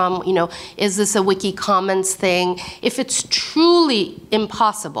found from, is this a Wiki Commons thing? If it's truly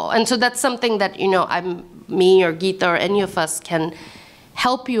impossible, and so that's something that, me or Gita or any of us can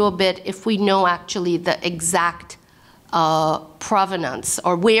help you a bit if we know actually the exact provenance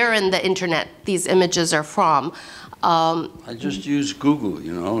or where in the internet these images are from. I just use Google,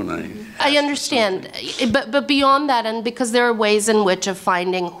 you know, and I understand, but beyond that, and because there are ways in which of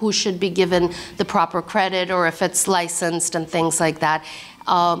finding who should be given the proper credit or if it's licensed and things like that.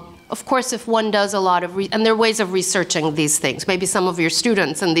 Of course, if one does a lot of, and there are ways of researching these things. Maybe some of your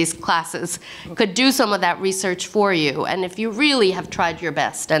students in these classes could do some of that research for you. And if you really have tried your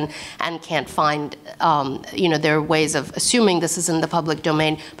best and can't find, you know, there are ways of assuming this is in the public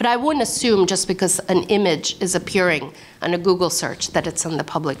domain. But I wouldn't assume just because an image is appearing on a Google search that it's in the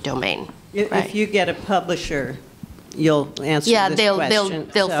public domain. If you get a publisher, you'll answer this question.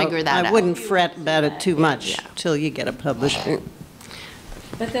 They'll figure that out. I wouldn't fret about it too much till you get a publisher.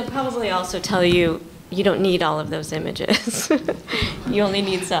 But they'll probably also tell you, you don't need all of those images. You only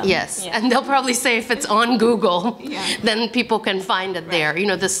need some. Yes, and they'll probably say if it's on Google, then people can find it there. You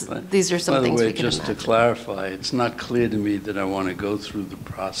know, these are some things we can imagine. By the way, just to clarify, it's not clear to me that I want to go through the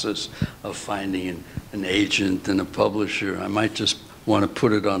process of finding an agent and a publisher. I might just want to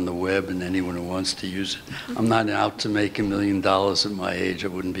put it on the web and anyone who wants to use it. I'm not out to make $1 million at my age. I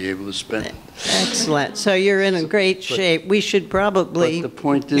wouldn't be able to spend it. Excellent. So you're in a great shape. We should probably But the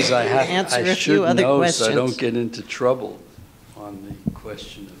point is answer a should few other know questions. so I don't get into trouble on the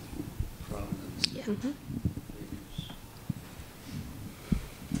question of provenance. Yeah.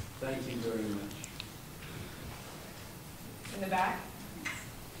 Thank you very much. In the back?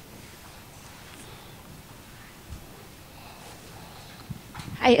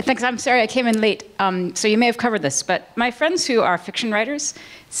 Hi, thanks. I'm sorry I came in late, so you may have covered this, but my friends who are fiction writers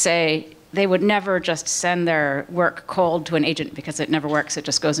say they would never just send their work cold to an agent because it never works. It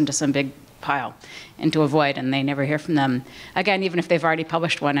just goes into some big pile, into a void, and they never hear from them again, even if they've already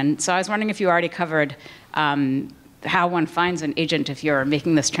published one. And so I was wondering if you already covered how one finds an agent if you're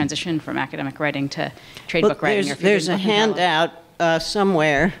making this transition from academic writing to trade book writing. There's a handout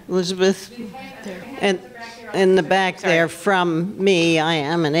somewhere, Elizabeth, and in the back there from me. I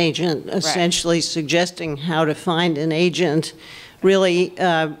am an agent, essentially suggesting how to find an agent. Really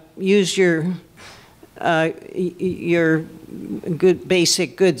use your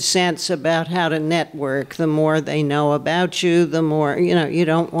basic good sense about how to network. The more they know about you, the more, you know, you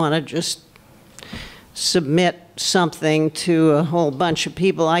don't want to just submit something to a whole bunch of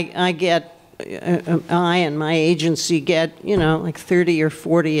people. I and my agency get, you know, like 30 or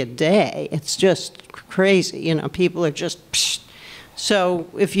 40 a day. It's just crazy. You know, people are just, psh. So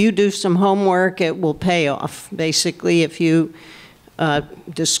if you do some homework, it will pay off. Basically, if you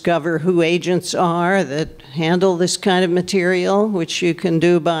discover who agents are that handle this kind of material, which you can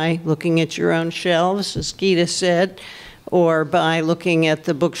do by looking at your own shelves, as Gita said, or by looking at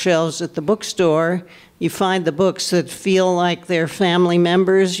the bookshelves at the bookstore, you find the books that feel like they're family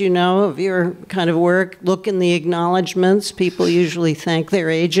members, you know, of your kind of work. Look in the acknowledgments. People usually thank their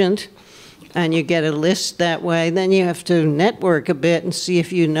agent, and you get a list that way. Then you have to network a bit and see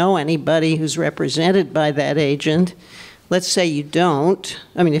if you know anybody who's represented by that agent. Let's say you don't.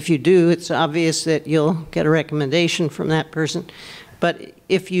 I mean, if you do, it's obvious that you'll get a recommendation from that person. But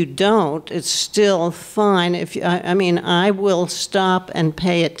if you don't, it's still fine. I mean, I will stop and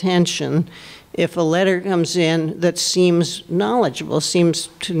pay attention if a letter comes in that seems knowledgeable, seems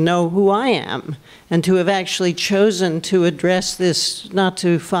to know who I am, and to have actually chosen to address this not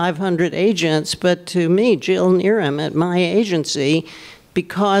to 500 agents, but to me, Jill Kneerim, at my agency,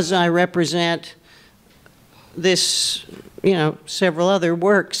 because I represent this, you know, several other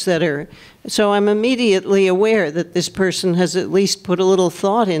works that are, so I'm immediately aware that this person has at least put a little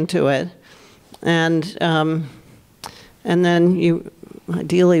thought into it, and then you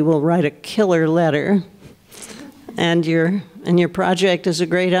ideally will write a killer letter, and your project is a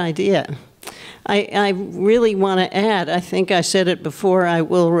great idea. I really want to add, I think I said it before, I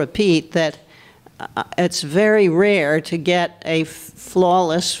will repeat, that it's very rare to get a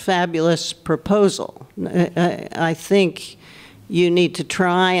flawless, fabulous proposal. I think you need to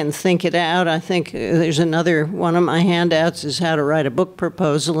try and think it out. I think there's another one of my handouts is how to write a book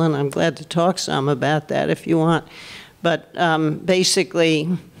proposal, and I'm glad to talk some about that if you want. But basically,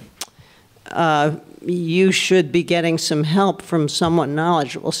 you should be getting some help from someone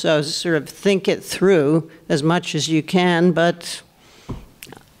knowledgeable. So sort of think it through as much as you can, but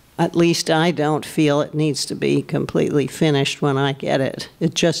at least I don't feel it needs to be completely finished when I get it.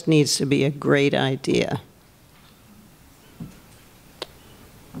 It just needs to be a great idea.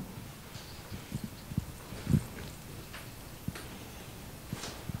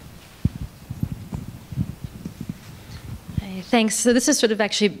 Thanks. So this is sort of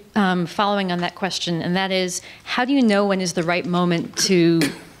actually following on that question, and that is, how do you know when is the right moment to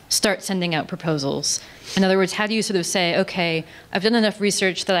start sending out proposals? In other words, how do you sort of say, okay, I've done enough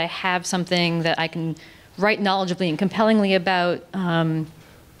research that I have something that I can write knowledgeably and compellingly about.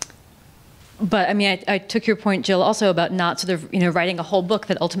 But I mean, I took your point, Jill, also about not sort of writing a whole book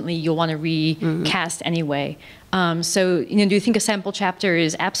that ultimately you'll want to recast anyway. So do you think a sample chapter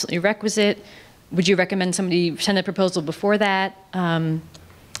is absolutely requisite? Would you recommend somebody send a proposal before that?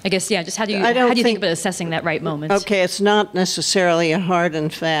 I guess, yeah, just how do you think about assessing that right moment? Okay, it's not necessarily a hard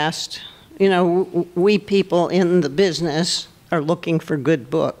and fast. We people in the business are looking for good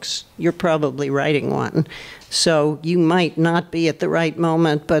books. You're probably writing one. So you might not be at the right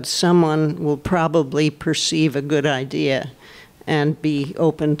moment, but someone will probably perceive a good idea and be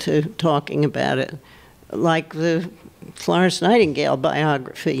open to talking about it. Like the Florence Nightingale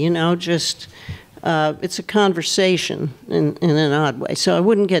biography, it's a conversation in an odd way. So I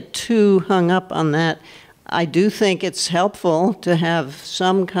wouldn't get too hung up on that. I do think it's helpful to have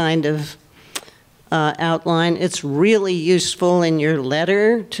some kind of outline. It's really useful in your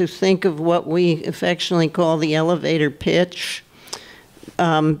letter to think of what we affectionately call the elevator pitch,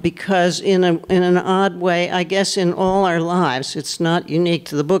 because in an odd way, I guess in all our lives, it's not unique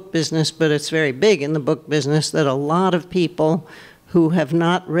to the book business, but it's very big in the book business that a lot of people who have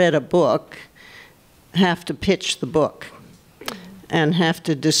not read a book have to pitch the book and have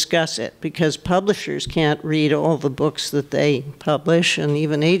to discuss it, because publishers can't read all the books that they publish, and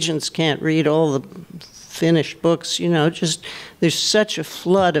even agents can't read all the finished books. There's such a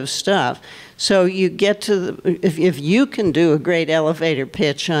flood of stuff. So you get to if you can do a great elevator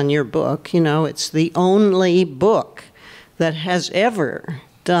pitch on your book, it's the only book that has ever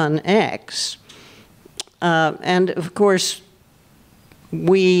done X. And of course,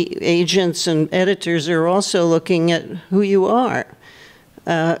 we agents and editors are also looking at who you are.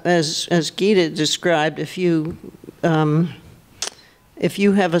 As Gita described, if you have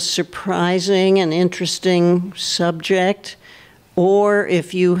a surprising and interesting subject, or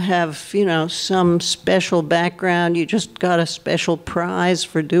if you have, some special background, you just got a special prize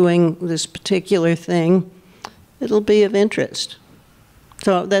for doing this particular thing, it'll be of interest.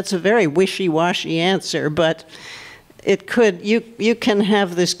 So that's a very wishy-washy answer, but it could, you can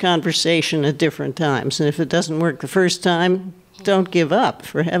have this conversation at different times, and if it doesn't work the first time, don't give up,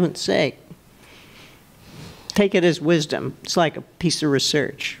 for heaven's sake. Take it as wisdom. It's like a piece of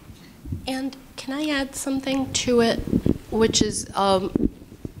research. And can I add something to it, which is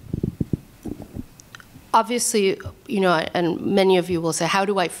obviously, and many of you will say, how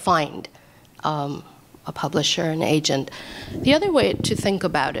do I find a publisher, an agent? The other way to think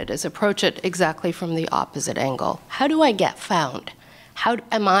about it is approach it exactly from the opposite angle. How do I get found? How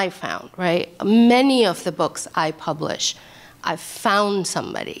am I found, right? Many of the books I publish, I found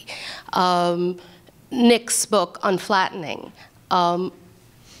somebody. Nick's book on flattening.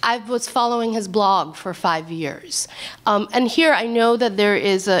 I was following his blog for 5 years. And here I know that there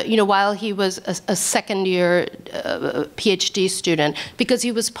is while he was a second-year PhD student, because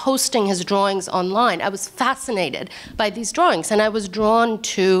he was posting his drawings online, I was fascinated by these drawings, and I was drawn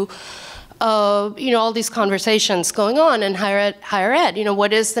to all these conversations going on in higher ed.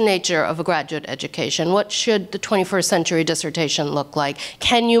 What is the nature of a graduate education? What should the 21st century dissertation look like?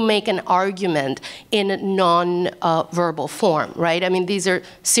 Can you make an argument in non-verbal form, right? I mean, these are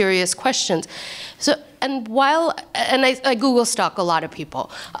serious questions. So, and I Google stalk a lot of people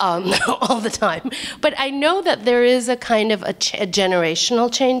all the time, but I know that there is a kind of a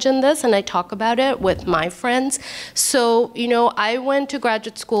generational change in this, and I talk about it with my friends. So, I went to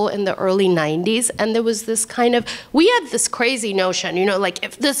graduate school in the early 90s, and there was this kind of, we had this crazy notion, like,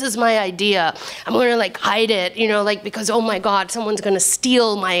 if this is my idea, I'm gonna hide it, because, oh my God, someone's gonna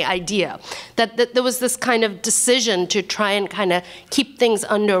steal my idea. That there was this kind of decision to try and kind of keep things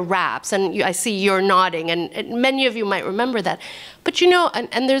under wraps, and I see you're nodding, and many of you might remember that. But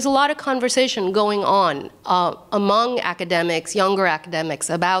and there's a lot of conversation going on among academics, younger academics,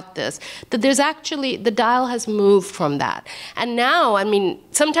 about this, that there's actually, the dial has moved from that. And now, I mean,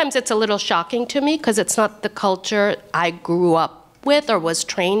 sometimes it's a little shocking to me, because it's not the culture I grew up with or was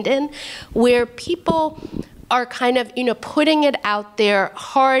trained in, where people are kind of, putting it out there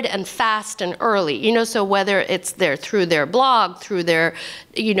hard and fast and early, so whether it's through their blog, through their,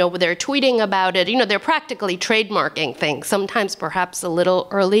 they're tweeting about it, they're practically trademarking things, sometimes perhaps a little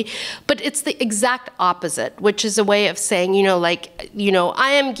early, but it's the exact opposite, which is a way of saying,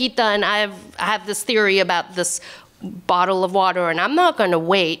 I am Gita and I have this theory about this bottle of water, and I'm not going to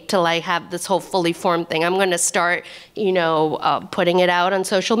wait till I have this whole fully formed thing. I'm going to start, putting it out on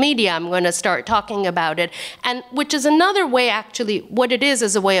social media. I'm going to start talking about it, and which is another way, actually, what it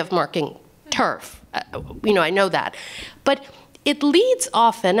is a way of marking turf. I know that, but it leads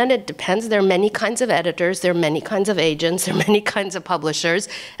often, and it depends. There are many kinds of editors, there are many kinds of agents, there are many kinds of publishers.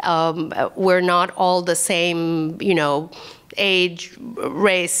 We're not all the same, age,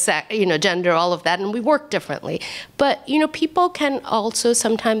 race, gender, all of that, and we work differently. But, people can also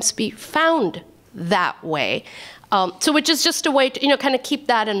sometimes be found that way. So which is just a way to, kind of keep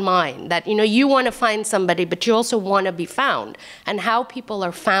that in mind, that, you want to find somebody, but you also want to be found. And how people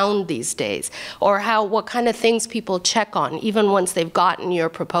are found these days, or what kind of things people check on, even once they've gotten your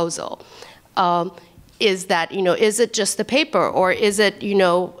proposal. Is that, is it just the paper, or is it,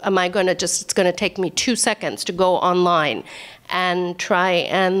 am I going to it's going to take me 2 seconds to go online and try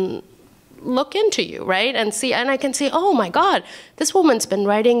and look into you, right? And see, and I can see, oh my God, this woman's been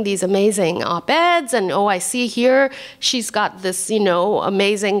writing these amazing op-eds, and I see here she's got this,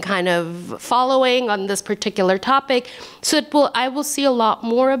 amazing kind of following on this particular topic. So I will see a lot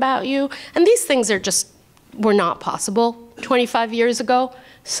more about you. And these things were not possible 25 years ago.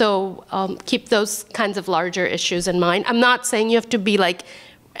 So keep those kinds of larger issues in mind. I'm not saying you have to be like,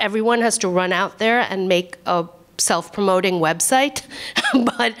 everyone has to run out there and make a self-promoting website,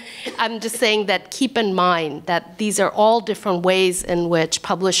 but I'm just saying that keep in mind that these are all different ways in which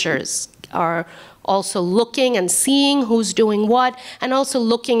publishers are also looking and seeing who's doing what, and also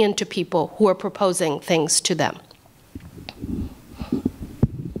looking into people who are proposing things to them.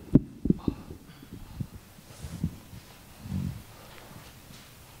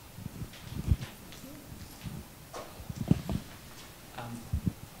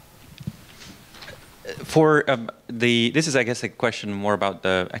 This is, I guess, a question more about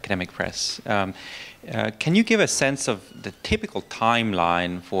the academic press. Can you give a sense of the typical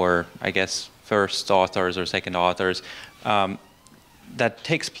timeline for, I guess, first authors or second authors that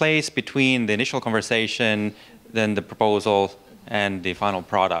takes place between the initial conversation, then the proposal, and the final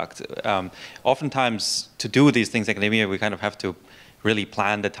product? Oftentimes, to do these things in academia, we kind of have to really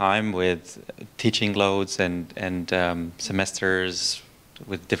plan the time with teaching loads and semesters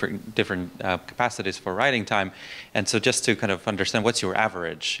with different capacities for writing time. And so just to kind of understand, what's your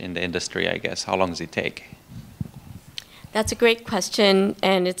average in the industry, I guess? How long does it take? That's a great question,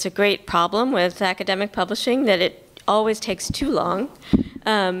 and it's a great problem with academic publishing, that it always takes too long,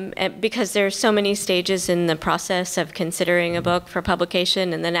 because there are so many stages in the process of considering a book for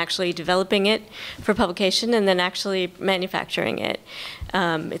publication, and then actually developing it for publication, and then actually manufacturing it.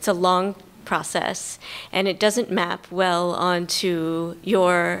 It's a long process, and it doesn't map well onto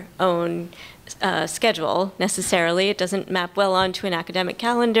your own schedule necessarily. It doesn't map well onto an academic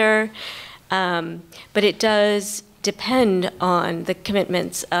calendar, but it does depend on the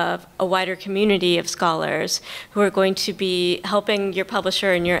commitments of a wider community of scholars who are going to be helping your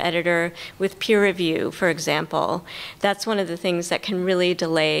publisher and your editor with peer review, for example. That's one of the things that can really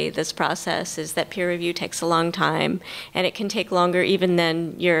delay this process, is that peer review takes a long time, and it can take longer even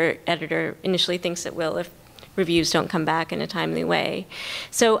than your editor initially thinks it will if reviews don't come back in a timely way.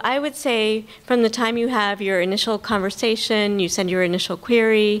 So I would say from the time you have your initial conversation, you send your initial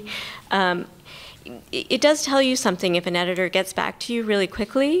query, it does tell you something if an editor gets back to you really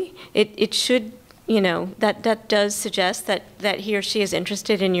quickly. It should, that does suggest that he or she is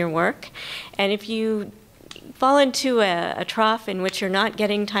interested in your work. And if you fall into a trough in which you're not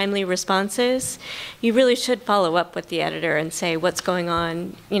getting timely responses, you really should follow up with the editor and say, what's going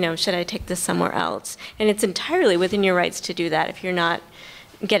on? Should I take this somewhere else? And it's entirely within your rights to do that if you're not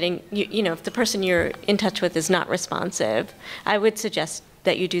getting, if the person you're in touch with is not responsive. I would suggest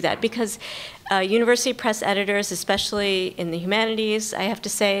that you do that, because university press editors, especially in the humanities, I have to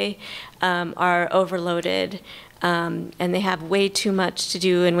say, are overloaded, and they have way too much to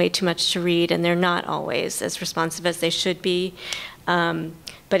do and way too much to read, and they're not always as responsive as they should be.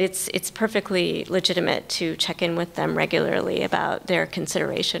 But it's perfectly legitimate to check in with them regularly about their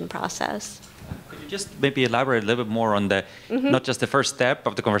consideration process. Just maybe elaborate a little bit more on the, not just the first step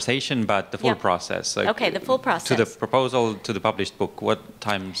of the conversation, but the full process. Like, okay, the full process. To the proposal, to the published book, what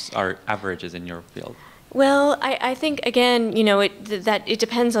times are averages in your field? Well, I think, again, that it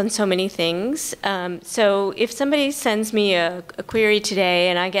depends on so many things. So if somebody sends me a query today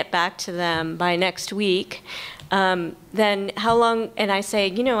and I get back to them by next week, then how long, and I say,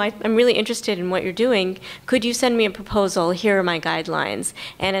 I'm really interested in what you're doing. Could you send me a proposal? Here are my guidelines.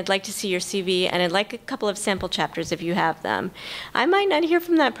 And I'd like to see your CV, and I'd like a couple of sample chapters if you have them. I might not hear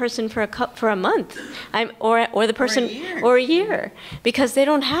from that person for a month, or the person, or a year, because they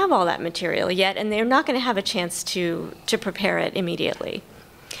don't have all that material yet, and they're not going to have a chance to prepare it immediately.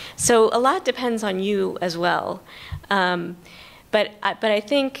 So a lot depends on you as well. But I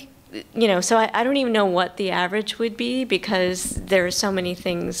think, so I don't even know what the average would be, because there are so many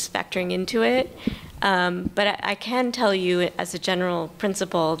things factoring into it. But I can tell you as a general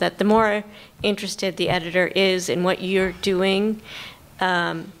principle that the more interested the editor is in what you're doing,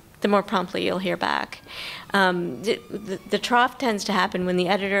 the more promptly you'll hear back. The trough tends to happen when the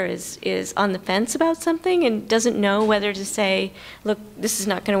editor is on the fence about something and doesn't know whether to say, look, this is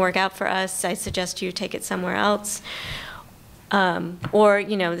not going to work out for us, I suggest you take it somewhere else. Or,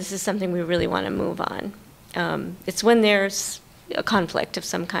 you know, this is something we really want to move on. It's when there's a conflict of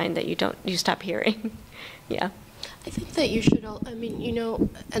some kind that you stop hearing. Yeah. I think that you should I mean, you know,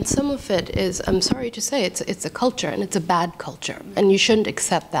 and some of it is, I'm sorry to say, it's a culture, and it's a bad culture, and you shouldn't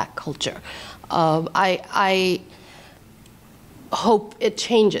accept that culture. I hope it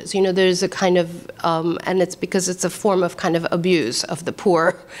changes. You know, there's a kind of, and it's because it's a form of kind of abuse of the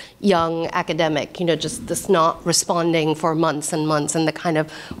poor young academic, you know, just this not responding for months and months, and the kind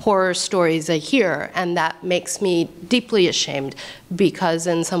of horror stories I hear, and that makes me deeply ashamed, because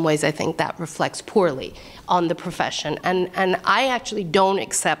in some ways I think that reflects poorly on the profession. And I actually don't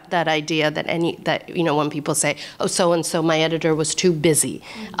accept that idea that you know, when people say, oh, so-and-so, my editor was too busy.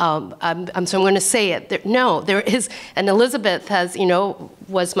 So I'm going to say it. No, there is, and Elizabeth has, you know,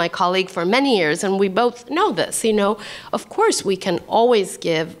 was my colleague for many years, and we both know this, you know. Of course, we can always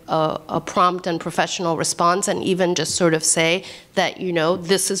give a prompt and professional response, and even just sort of say that, you know,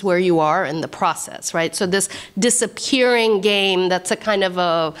 this is where you are in the process, right? So this disappearing game, that's a kind of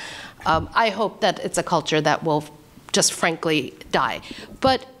a, I hope that it's a culture that will just frankly die.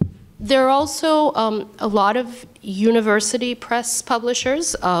 But there are also a lot of university press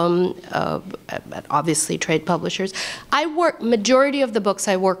publishers, obviously trade publishers. Majority of the books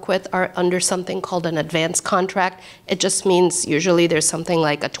I work with are under something called an advance contract. It just means usually there's something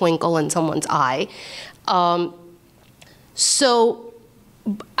like a twinkle in someone's eye. But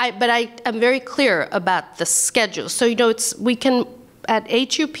I'm very clear about the schedule. So, you know, at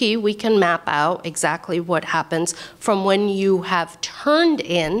HUP, we can map out exactly what happens from when you have turned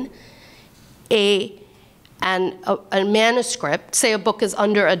in a manuscript. Say a book is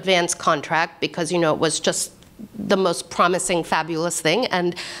under advance contract because, you know, it was just the most promising, fabulous thing,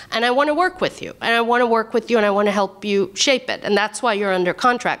 and I want to work with you, and I want to work with you, and I want to help you shape it, and that's why you're under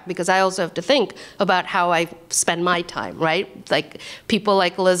contract, because I also have to think about how I spend my time, right? Like people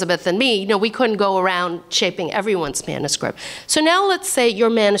like Elizabeth and me, you know, we couldn't go around shaping everyone's manuscript. So now let's say your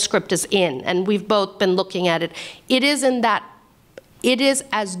manuscript is in, and we've both been looking at it. It is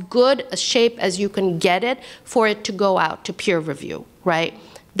as good a shape as you can get it for it to go out to peer review, right?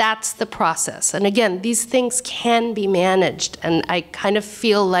 That's the process. And again, these things can be managed, and I kind of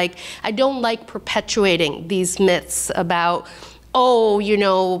feel like I don't like perpetuating these myths about, oh, you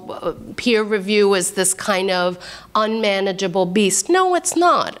know, peer review is this kind of unmanageable beast. No, it's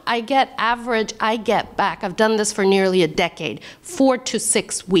not. I get back, I've done this for nearly a decade, 4 to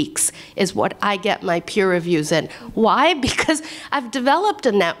 6 weeks is what I get my peer reviews in. Why? Because I've developed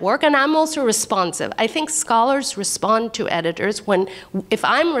a network, and I'm also responsive. I think scholars respond to editors if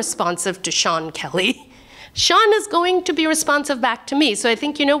I'm responsive to Sean Kelly, Sean is going to be responsive back to me. So I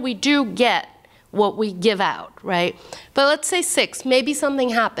think, you know, we do get what we give out, right? But let's say 6, maybe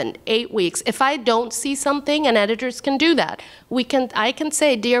something happened, 8 weeks. If I don't see something, and editors can do that, I can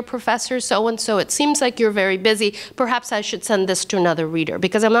say, dear professor so-and-so, it seems like you're very busy, perhaps I should send this to another reader,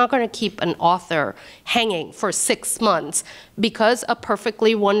 because I'm not going to keep an author hanging for 6 months because a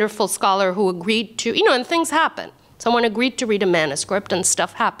perfectly wonderful scholar who agreed to, you know, and things happen. Someone agreed to read a manuscript and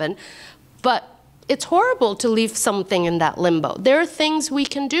stuff happened, but it's horrible to leave something in that limbo. There are things we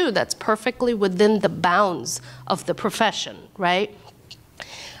can do that's perfectly within the bounds of the profession, right?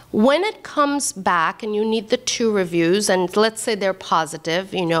 When it comes back and you need the 2 reviews, and let's say they're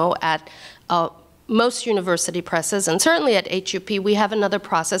positive, you know, at most university presses, and certainly at HUP, we have another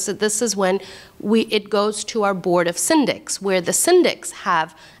process. This is when it goes to our board of syndics, where the syndics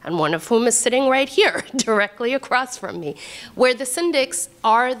have, and one of whom is sitting right here, directly across from me, where the syndics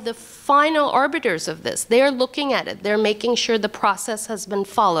are the final arbiters of this. They're looking at it. They're making sure the process has been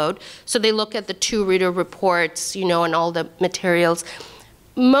followed. So they look at the 2 reader reports, you know, and all the materials.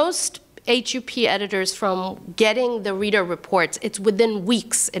 Most HUP editors, from getting the reader reports, it's within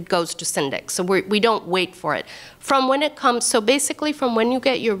weeks it goes to syndics. So we don't wait for it. From when it comes, so basically from when you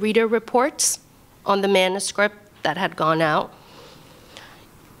get your reader reports on the manuscript that had gone out,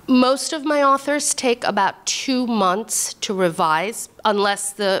 most of my authors take about 2 months to revise,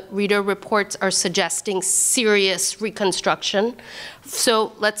 unless the reader reports are suggesting serious reconstruction.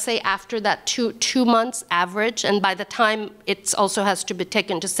 So let's say after that two months average, and by the time it also has to be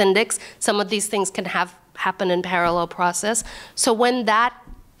taken to syndics, some of these things can happen in parallel process. So when that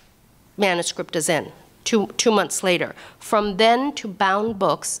manuscript is in, two months later. From then to bound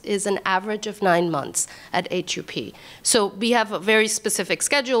books is an average of 9 months at HUP. So we have a very specific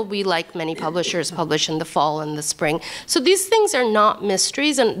schedule. We, like many publishers, publish in the fall and the spring. So these things are not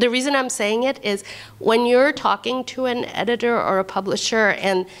mysteries. And the reason I'm saying it is when you're talking to an editor or a publisher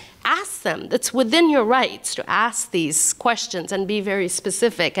and ask them, it's within your rights to ask these questions and be very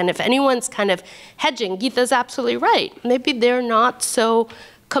specific. And if anyone's kind of hedging, Gita's absolutely right. Maybe they're not so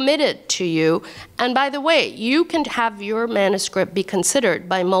committed to you. And by the way, you can have your manuscript be considered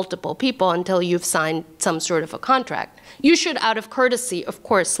by multiple people until you've signed some sort of a contract. You should, out of courtesy, of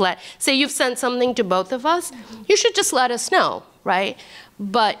course, say you've sent something to both of us, you should just let us know, right?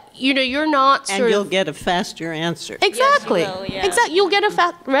 But, you know, you're not sort of... And you'll get a faster answer. Exactly. Yes, you will, yeah. Exactly. You'll get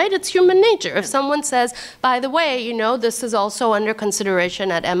right? It's human nature. If someone says, by the way, you know, this is also under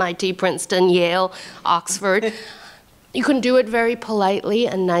consideration at MIT, Princeton, Yale, Oxford, you can do it very politely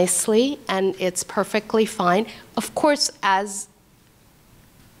and nicely, and it's perfectly fine. Of course,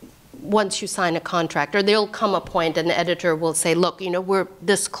 once you sign a contract, or there'll come a point and the editor will say, look, you know, we're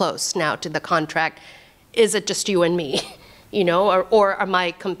this close now to the contract. Is it just you and me? You know, or am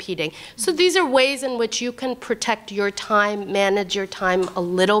I competing? So these are ways in which you can protect your time, manage your time a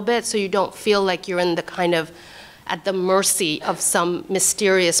little bit so you don't feel like you're in the kind of at the mercy of some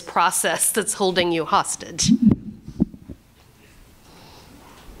mysterious process that's holding you hostage.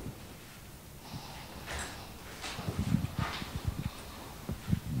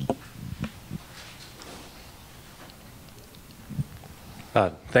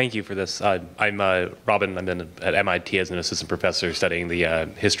 Thank you for this. I'm Robin. I'm at MIT as an assistant professor studying the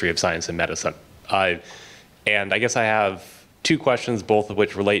history of science and medicine. And I guess I have two questions, both of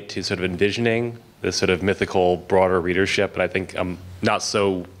which relate to sort of envisioning this sort of mythical, broader readership. And I think I'm not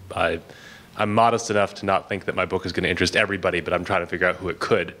so, I'm modest enough to not think that my book is going to interest everybody, but I'm trying to figure out who it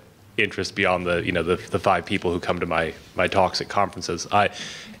could interest beyond the, you know, the 5 people who come to my talks at conferences.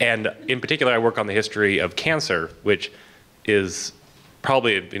 And in particular, I work on the history of cancer, which is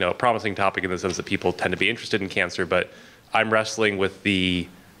probably a promising topic in the sense that people tend to be interested in cancer, but I'm wrestling with the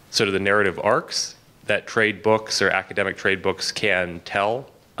sort of the narrative arcs that trade books or academic trade books can tell,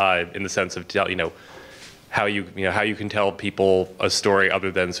 in the sense of how you can tell people a story other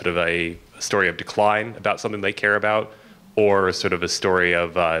than sort of a story of decline about something they care about, or sort of a story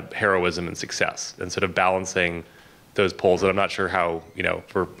of heroism and success, and sort of balancing those poles. And I'm not sure how,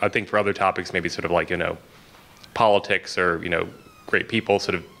 I think for other topics, maybe sort of like, politics or, great people,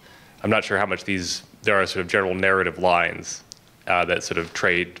 sort of, I'm not sure how much there are sort of general narrative lines that sort of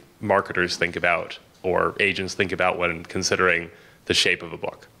trade marketers think about or agents think about when considering the shape of a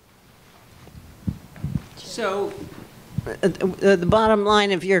book. So the bottom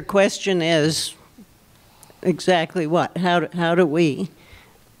line of your question is exactly what? How do we?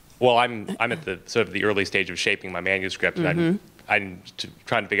 Well, I'm at the sort of the early stage of shaping my manuscript, and I'm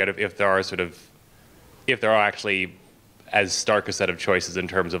trying to figure out if there are actually as stark a set of choices in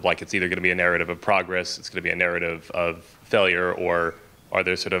terms of like it's either going to be a narrative of progress, it's going to be a narrative of failure, or are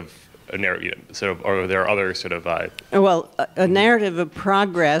there sort of a narrative, or are there other sort of? Well, a narrative of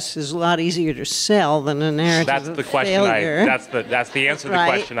progress is a lot easier to sell than a narrative that's of the question failure. That's the answer to the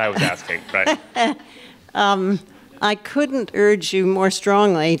question I was asking, right? I couldn't urge you more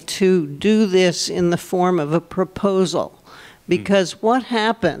strongly to do this in the form of a proposal. Because what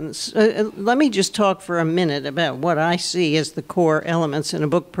happens, let me just talk for a minute about what I see as the core elements in a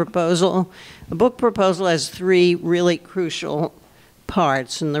book proposal. A book proposal has 3 really crucial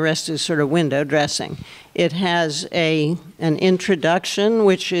parts, and the rest is sort of window dressing. It has an introduction,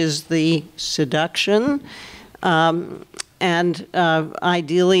 which is the seduction, and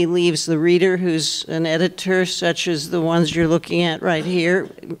ideally leaves the reader, who's an editor, such as the ones you're looking at right here,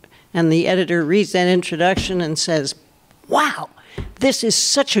 and the editor reads that introduction and says, wow, this is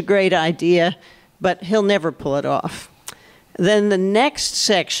such a great idea, but he'll never pull it off. Then the next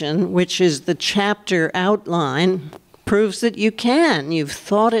section, which is the chapter outline, proves that you can. You've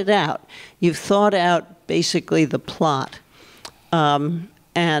thought it out. You've thought out basically the plot.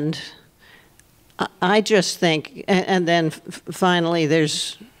 And I just think, and then finally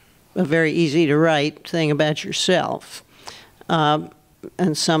there's a very easy to write thing about yourself. And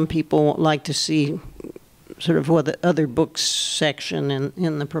some people like to see sort of what the other books section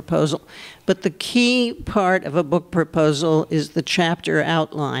in the proposal. But the key part of a book proposal is the chapter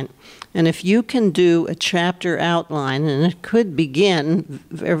outline. And if you can do a chapter outline, and it could begin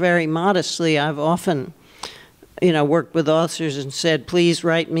very modestly, I've often worked with authors and said, please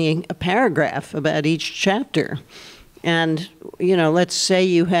write me a paragraph about each chapter. And, let's say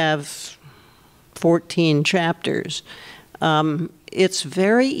you have 14 chapters. it's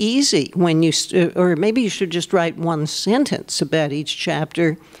very easy when you, or maybe you should just write one sentence about each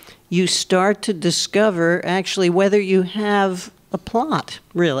chapter. You start to discover actually whether you have a plot,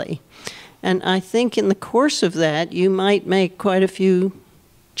 really. And I think in the course of that, you might make quite a few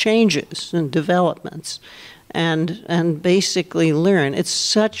changes and developments and basically learn. It's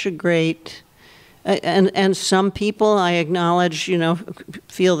such a great, and some people, I acknowledge, you know,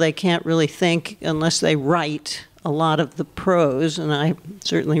 feel they can't really think unless they write a lot of the prose, and I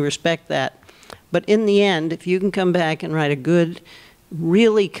certainly respect that. But in the end, if you can come back and write a good,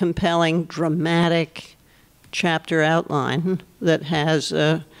 really compelling, dramatic chapter outline that has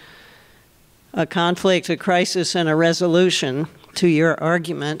a conflict, a crisis, and a resolution to your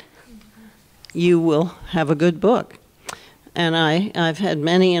argument, you will have a good book. And I've had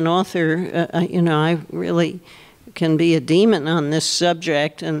many an author, you know, I really can be a demon on this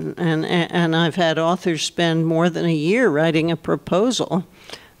subject, and I've had authors spend more than a year writing a proposal,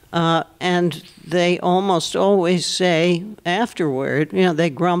 and they almost always say afterward, you know, they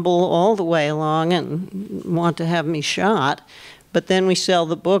grumble all the way along and want to have me shot, but then we sell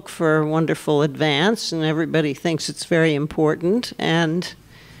the book for a wonderful advance, and everybody thinks it's very important, and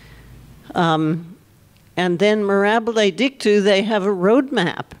then mirabile dictu, they have a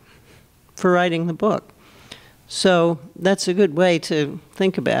roadmap for writing the book. So that's a good way to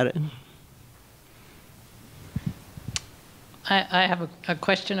think about it. I have a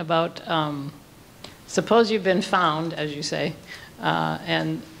question about, suppose you've been found, as you say,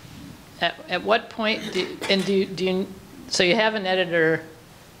 and at what point, so you have an editor,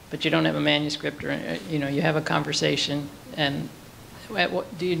 but you don't have a manuscript, or, you know, you have a conversation, and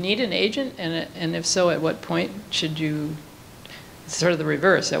do you need an agent? And if so, at what point should you, it's sort of the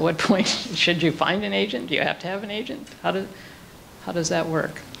reverse, at what point should you find an agent? Do you have to have an agent? How does that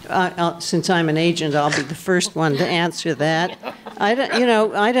work? Since I'm an agent, I'll be the first one to answer that.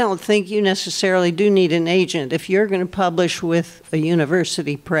 I don't think you necessarily do need an agent. If you're going to publish with a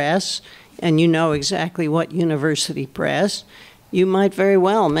university press, and you know exactly what university press, you might very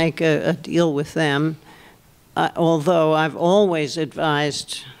well make a deal with them. Although I've always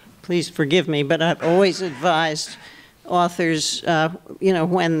advised, please forgive me, but I've always advised authors, you know,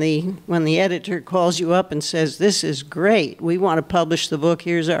 when the editor calls you up and says, "This is great, we want to publish the book,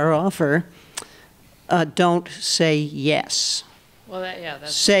 here's our offer," don't say yes. Well,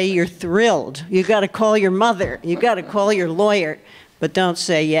 that's say you're thrilled. You got to call your mother. You got to call your lawyer, but don't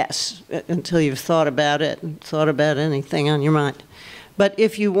say yes until you've thought about it and thought about anything on your mind. But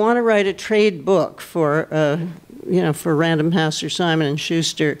if you want to write a trade book for, you know, for Random House or Simon &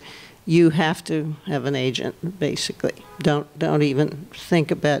 Schuster, you have to have an agent, basically. Don't even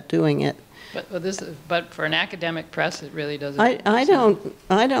think about doing it. But for an academic press, it really doesn't. I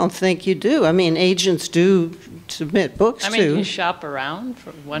don't think you do. I mean, agents do submit books. I mean, do you shop around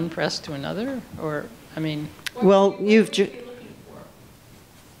from one press to another, or I mean. Well, you've.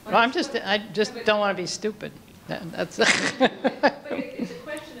 Well, I just don't want to be stupid. That's. But it's a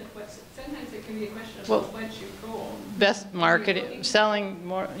question of what's. Sometimes it can be a question of what's your goal. Best marketing, selling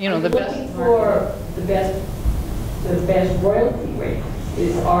more. You know, the best. Looking for the best royalty rate.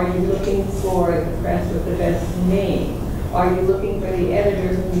 Are you looking for the press with the best name? Are you looking for the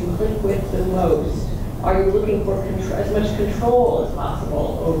editor who you click with the most? Are you looking for as much control as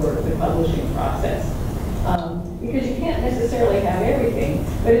possible over the publishing process? Because you can't necessarily have everything,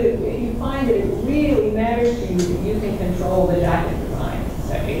 but if you find that it really matters to you that you can control the jacket design,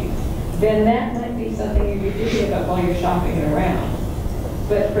 say, then that might be something you'd be thinking about while you're shopping it around.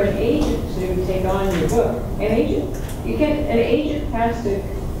 But for an agent to take on your book, an agent has to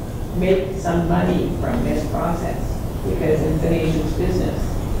make some money from this process because it's an agent's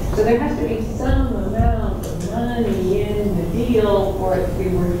business. So there has to be some amount of money in the deal for it to be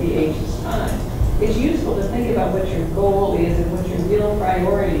worth the agent's time. It's useful to think about what your goal is and what your real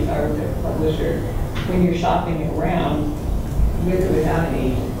priorities are with a publisher when you're shopping around with or without an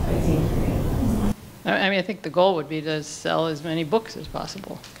agent, it seems to me. I mean, I think the goal would be to sell as many books as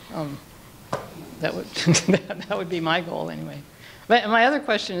possible. That would that would be my goal anyway. But my other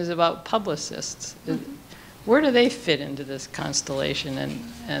question is about publicists. Where do they fit into this constellation?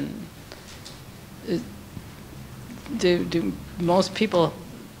 And do most people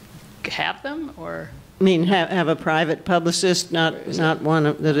have them, or? I mean, have a private publicist, not one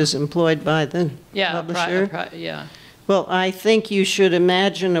that is employed by the publisher? Yeah. Well, I think you should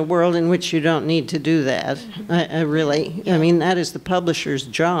imagine a world in which you don't need to do that. I mean, that is the publisher's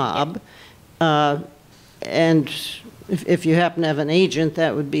job. And if you happen to have an agent,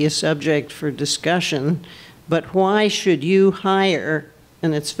 that would be a subject for discussion. But why should you hire,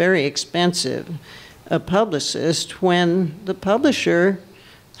 and it's very expensive, a publicist when the publisher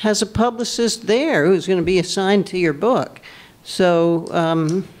has a publicist there who's going to be assigned to your book.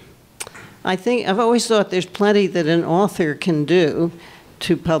 So I think I've always thought there's plenty that an author can do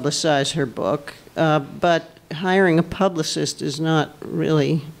to publicize her book, but hiring a publicist is not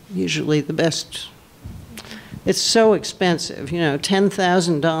really usually the best. It's so expensive, you know,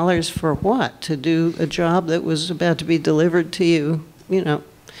 $10,000 for what? To do a job that was about to be delivered to you, you know,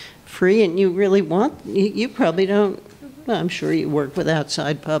 free, and you really want, you probably don't, well, I'm sure you work with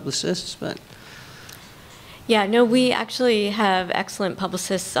outside publicists, but. Yeah, no, we actually have excellent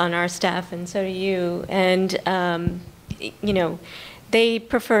publicists on our staff, and so do you. And, you know, they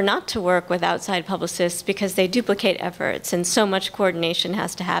prefer not to work with outside publicists because they duplicate efforts, and so much coordination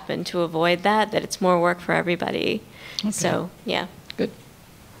has to happen to avoid that, that it's more work for everybody. Okay. So, yeah. Good.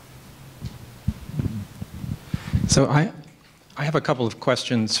 So I have a couple of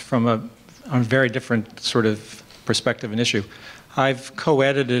questions from a very different sort of perspective and issue. I've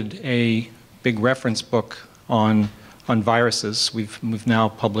co-edited a big reference book on viruses. We've now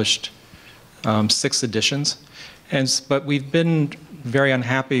published 6 editions, but we've been very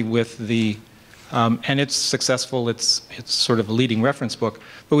unhappy with the, and it's successful. It's sort of a leading reference book,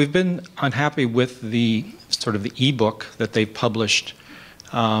 but we've been unhappy with the sort of the e-book that they published,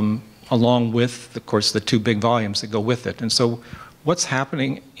 along with, of course, the 2 big volumes that go with it. And so, what's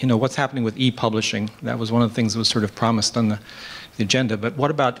happening? You know, what's happening with e-publishing? That was one of the things that was sort of promised on the agenda. But what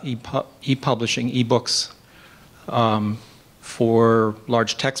about e-publishing, e-books for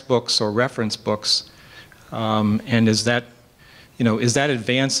large textbooks or reference books? And is that, you know, is that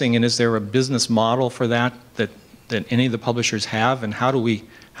advancing, and is there a business model for that any of the publishers have? And how do we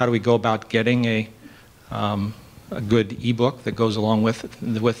go about getting a good e-book that goes along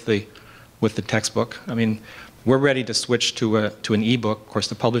with the textbook? I mean, we're ready to switch to an e-book. Of course,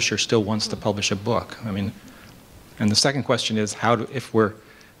 the publisher still wants to publish a book. I mean, and the second question is, if we're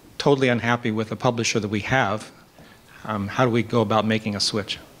totally unhappy with the publisher that we have, how do we go about making a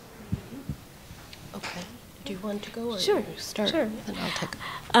switch? Okay. Do you want to go or Sure. start? Sure. Then I'll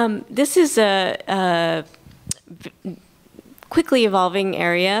take. This is a quickly evolving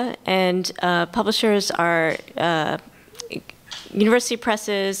area, and publishers are university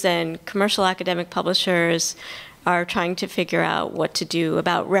presses and commercial academic publishers are trying to figure out what to do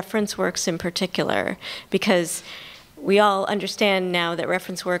about reference works in particular, because we all understand now that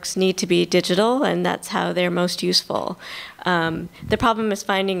reference works need to be digital, and that's how they're most useful. The problem is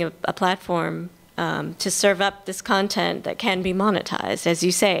finding a platform to serve up this content that can be monetized. As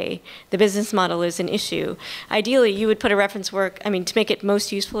you say, the business model is an issue. Ideally, you would put a reference work, I mean, to make it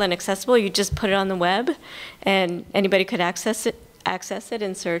most useful and accessible, you just put it on the web, and anybody could access it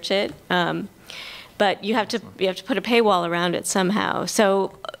and search it. But you have to put a paywall around it somehow.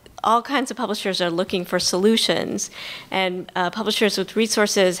 So all kinds of publishers are looking for solutions, and publishers with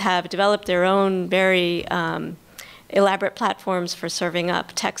resources have developed their own very elaborate platforms for serving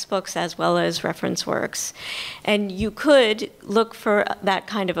up textbooks as well as reference works. And you could look for that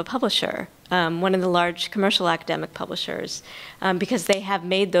kind of a publisher, one of the large commercial academic publishers, because they have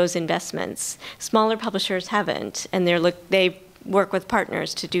made those investments. Smaller publishers haven't, and they work with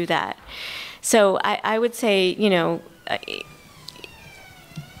partners to do that. So I would say, you know,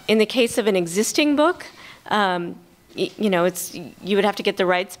 in the case of an existing book, you know, you would have to get the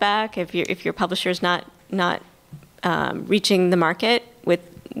rights back if your publisher's not reaching the market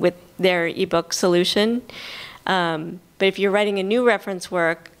with their ebook solution. But if you're writing a new reference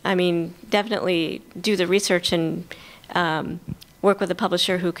work, I mean, definitely do the research and work with a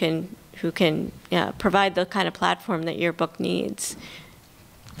publisher who can provide the kind of platform that your book needs.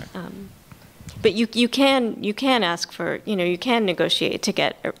 But you can ask for, you know, you can negotiate to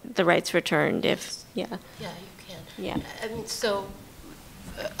get the rights returned if, yeah. Yeah, you can. Yeah. I mean, so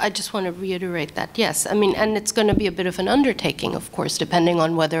I just want to reiterate that, yes. I mean, and it's going to be a bit of an undertaking, of course, depending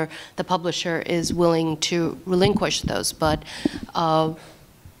on whether the publisher is willing to relinquish those. But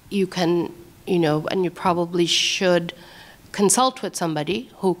you can, you know, and you probably should consult with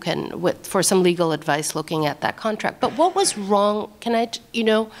somebody who can, for some legal advice looking at that contract. But what was wrong, you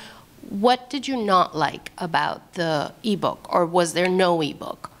know, what did you not like about the ebook, or was there no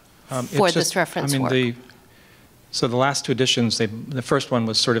ebook for this reference work? So the last 2 editions, the first one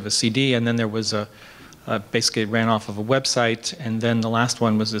was sort of a CD, and then there was basically it ran off of a website, and then the last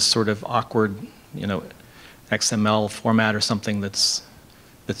one was this sort of awkward, you know, XML format or something that's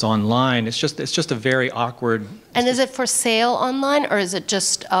online. It's just a very awkward. And is it for sale online, or is it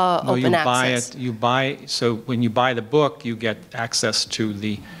just open access? You buy it. So when you buy the book, you get access to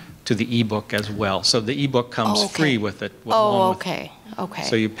the ebook as well. So the ebook comes free with it. Okay. Okay.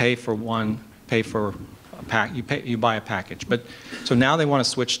 So you pay for pay for a pack. You buy a package. But so now they want to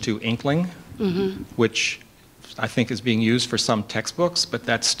switch to inkling, which I think is being used for some textbooks, but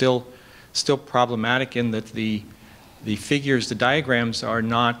that's still problematic in that the figures, the diagrams are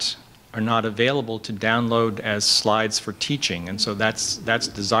not available to download as slides for teaching, and so that's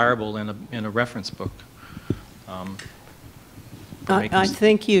desirable in a reference book. I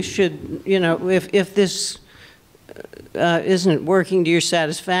think you should, if this isn't working to your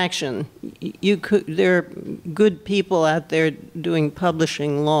satisfaction, there are good people out there doing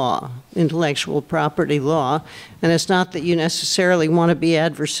publishing law, intellectual property law, and it's not that you necessarily want to be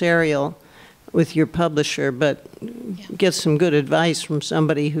adversarial with your publisher, but get some good advice from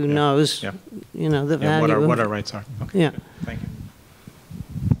somebody who knows, the value what our rights are. Okay. Yeah. Thank you.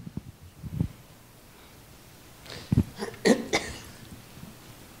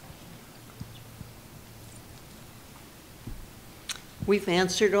 We've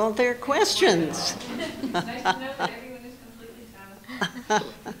answered all their questions. Nice to know that everyone is completely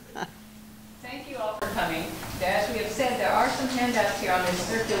satisfied. Thank you all for coming. As we have said, there are some handouts here on this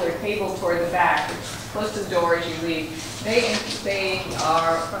circular table toward the back, close to the door as you leave. They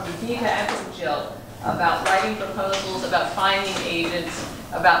are from Gita and from Jill about writing proposals, about finding agents,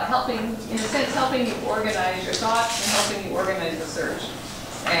 about helping, in a sense, helping you organize your thoughts and helping you organize the search.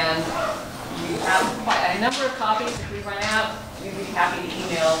 And we have quite a number of copies. If we run out, we'd be happy to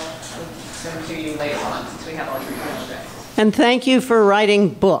email them to you later on, since we have all your email addresses. And thank you for writing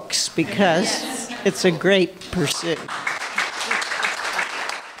books, because it's a great pursuit.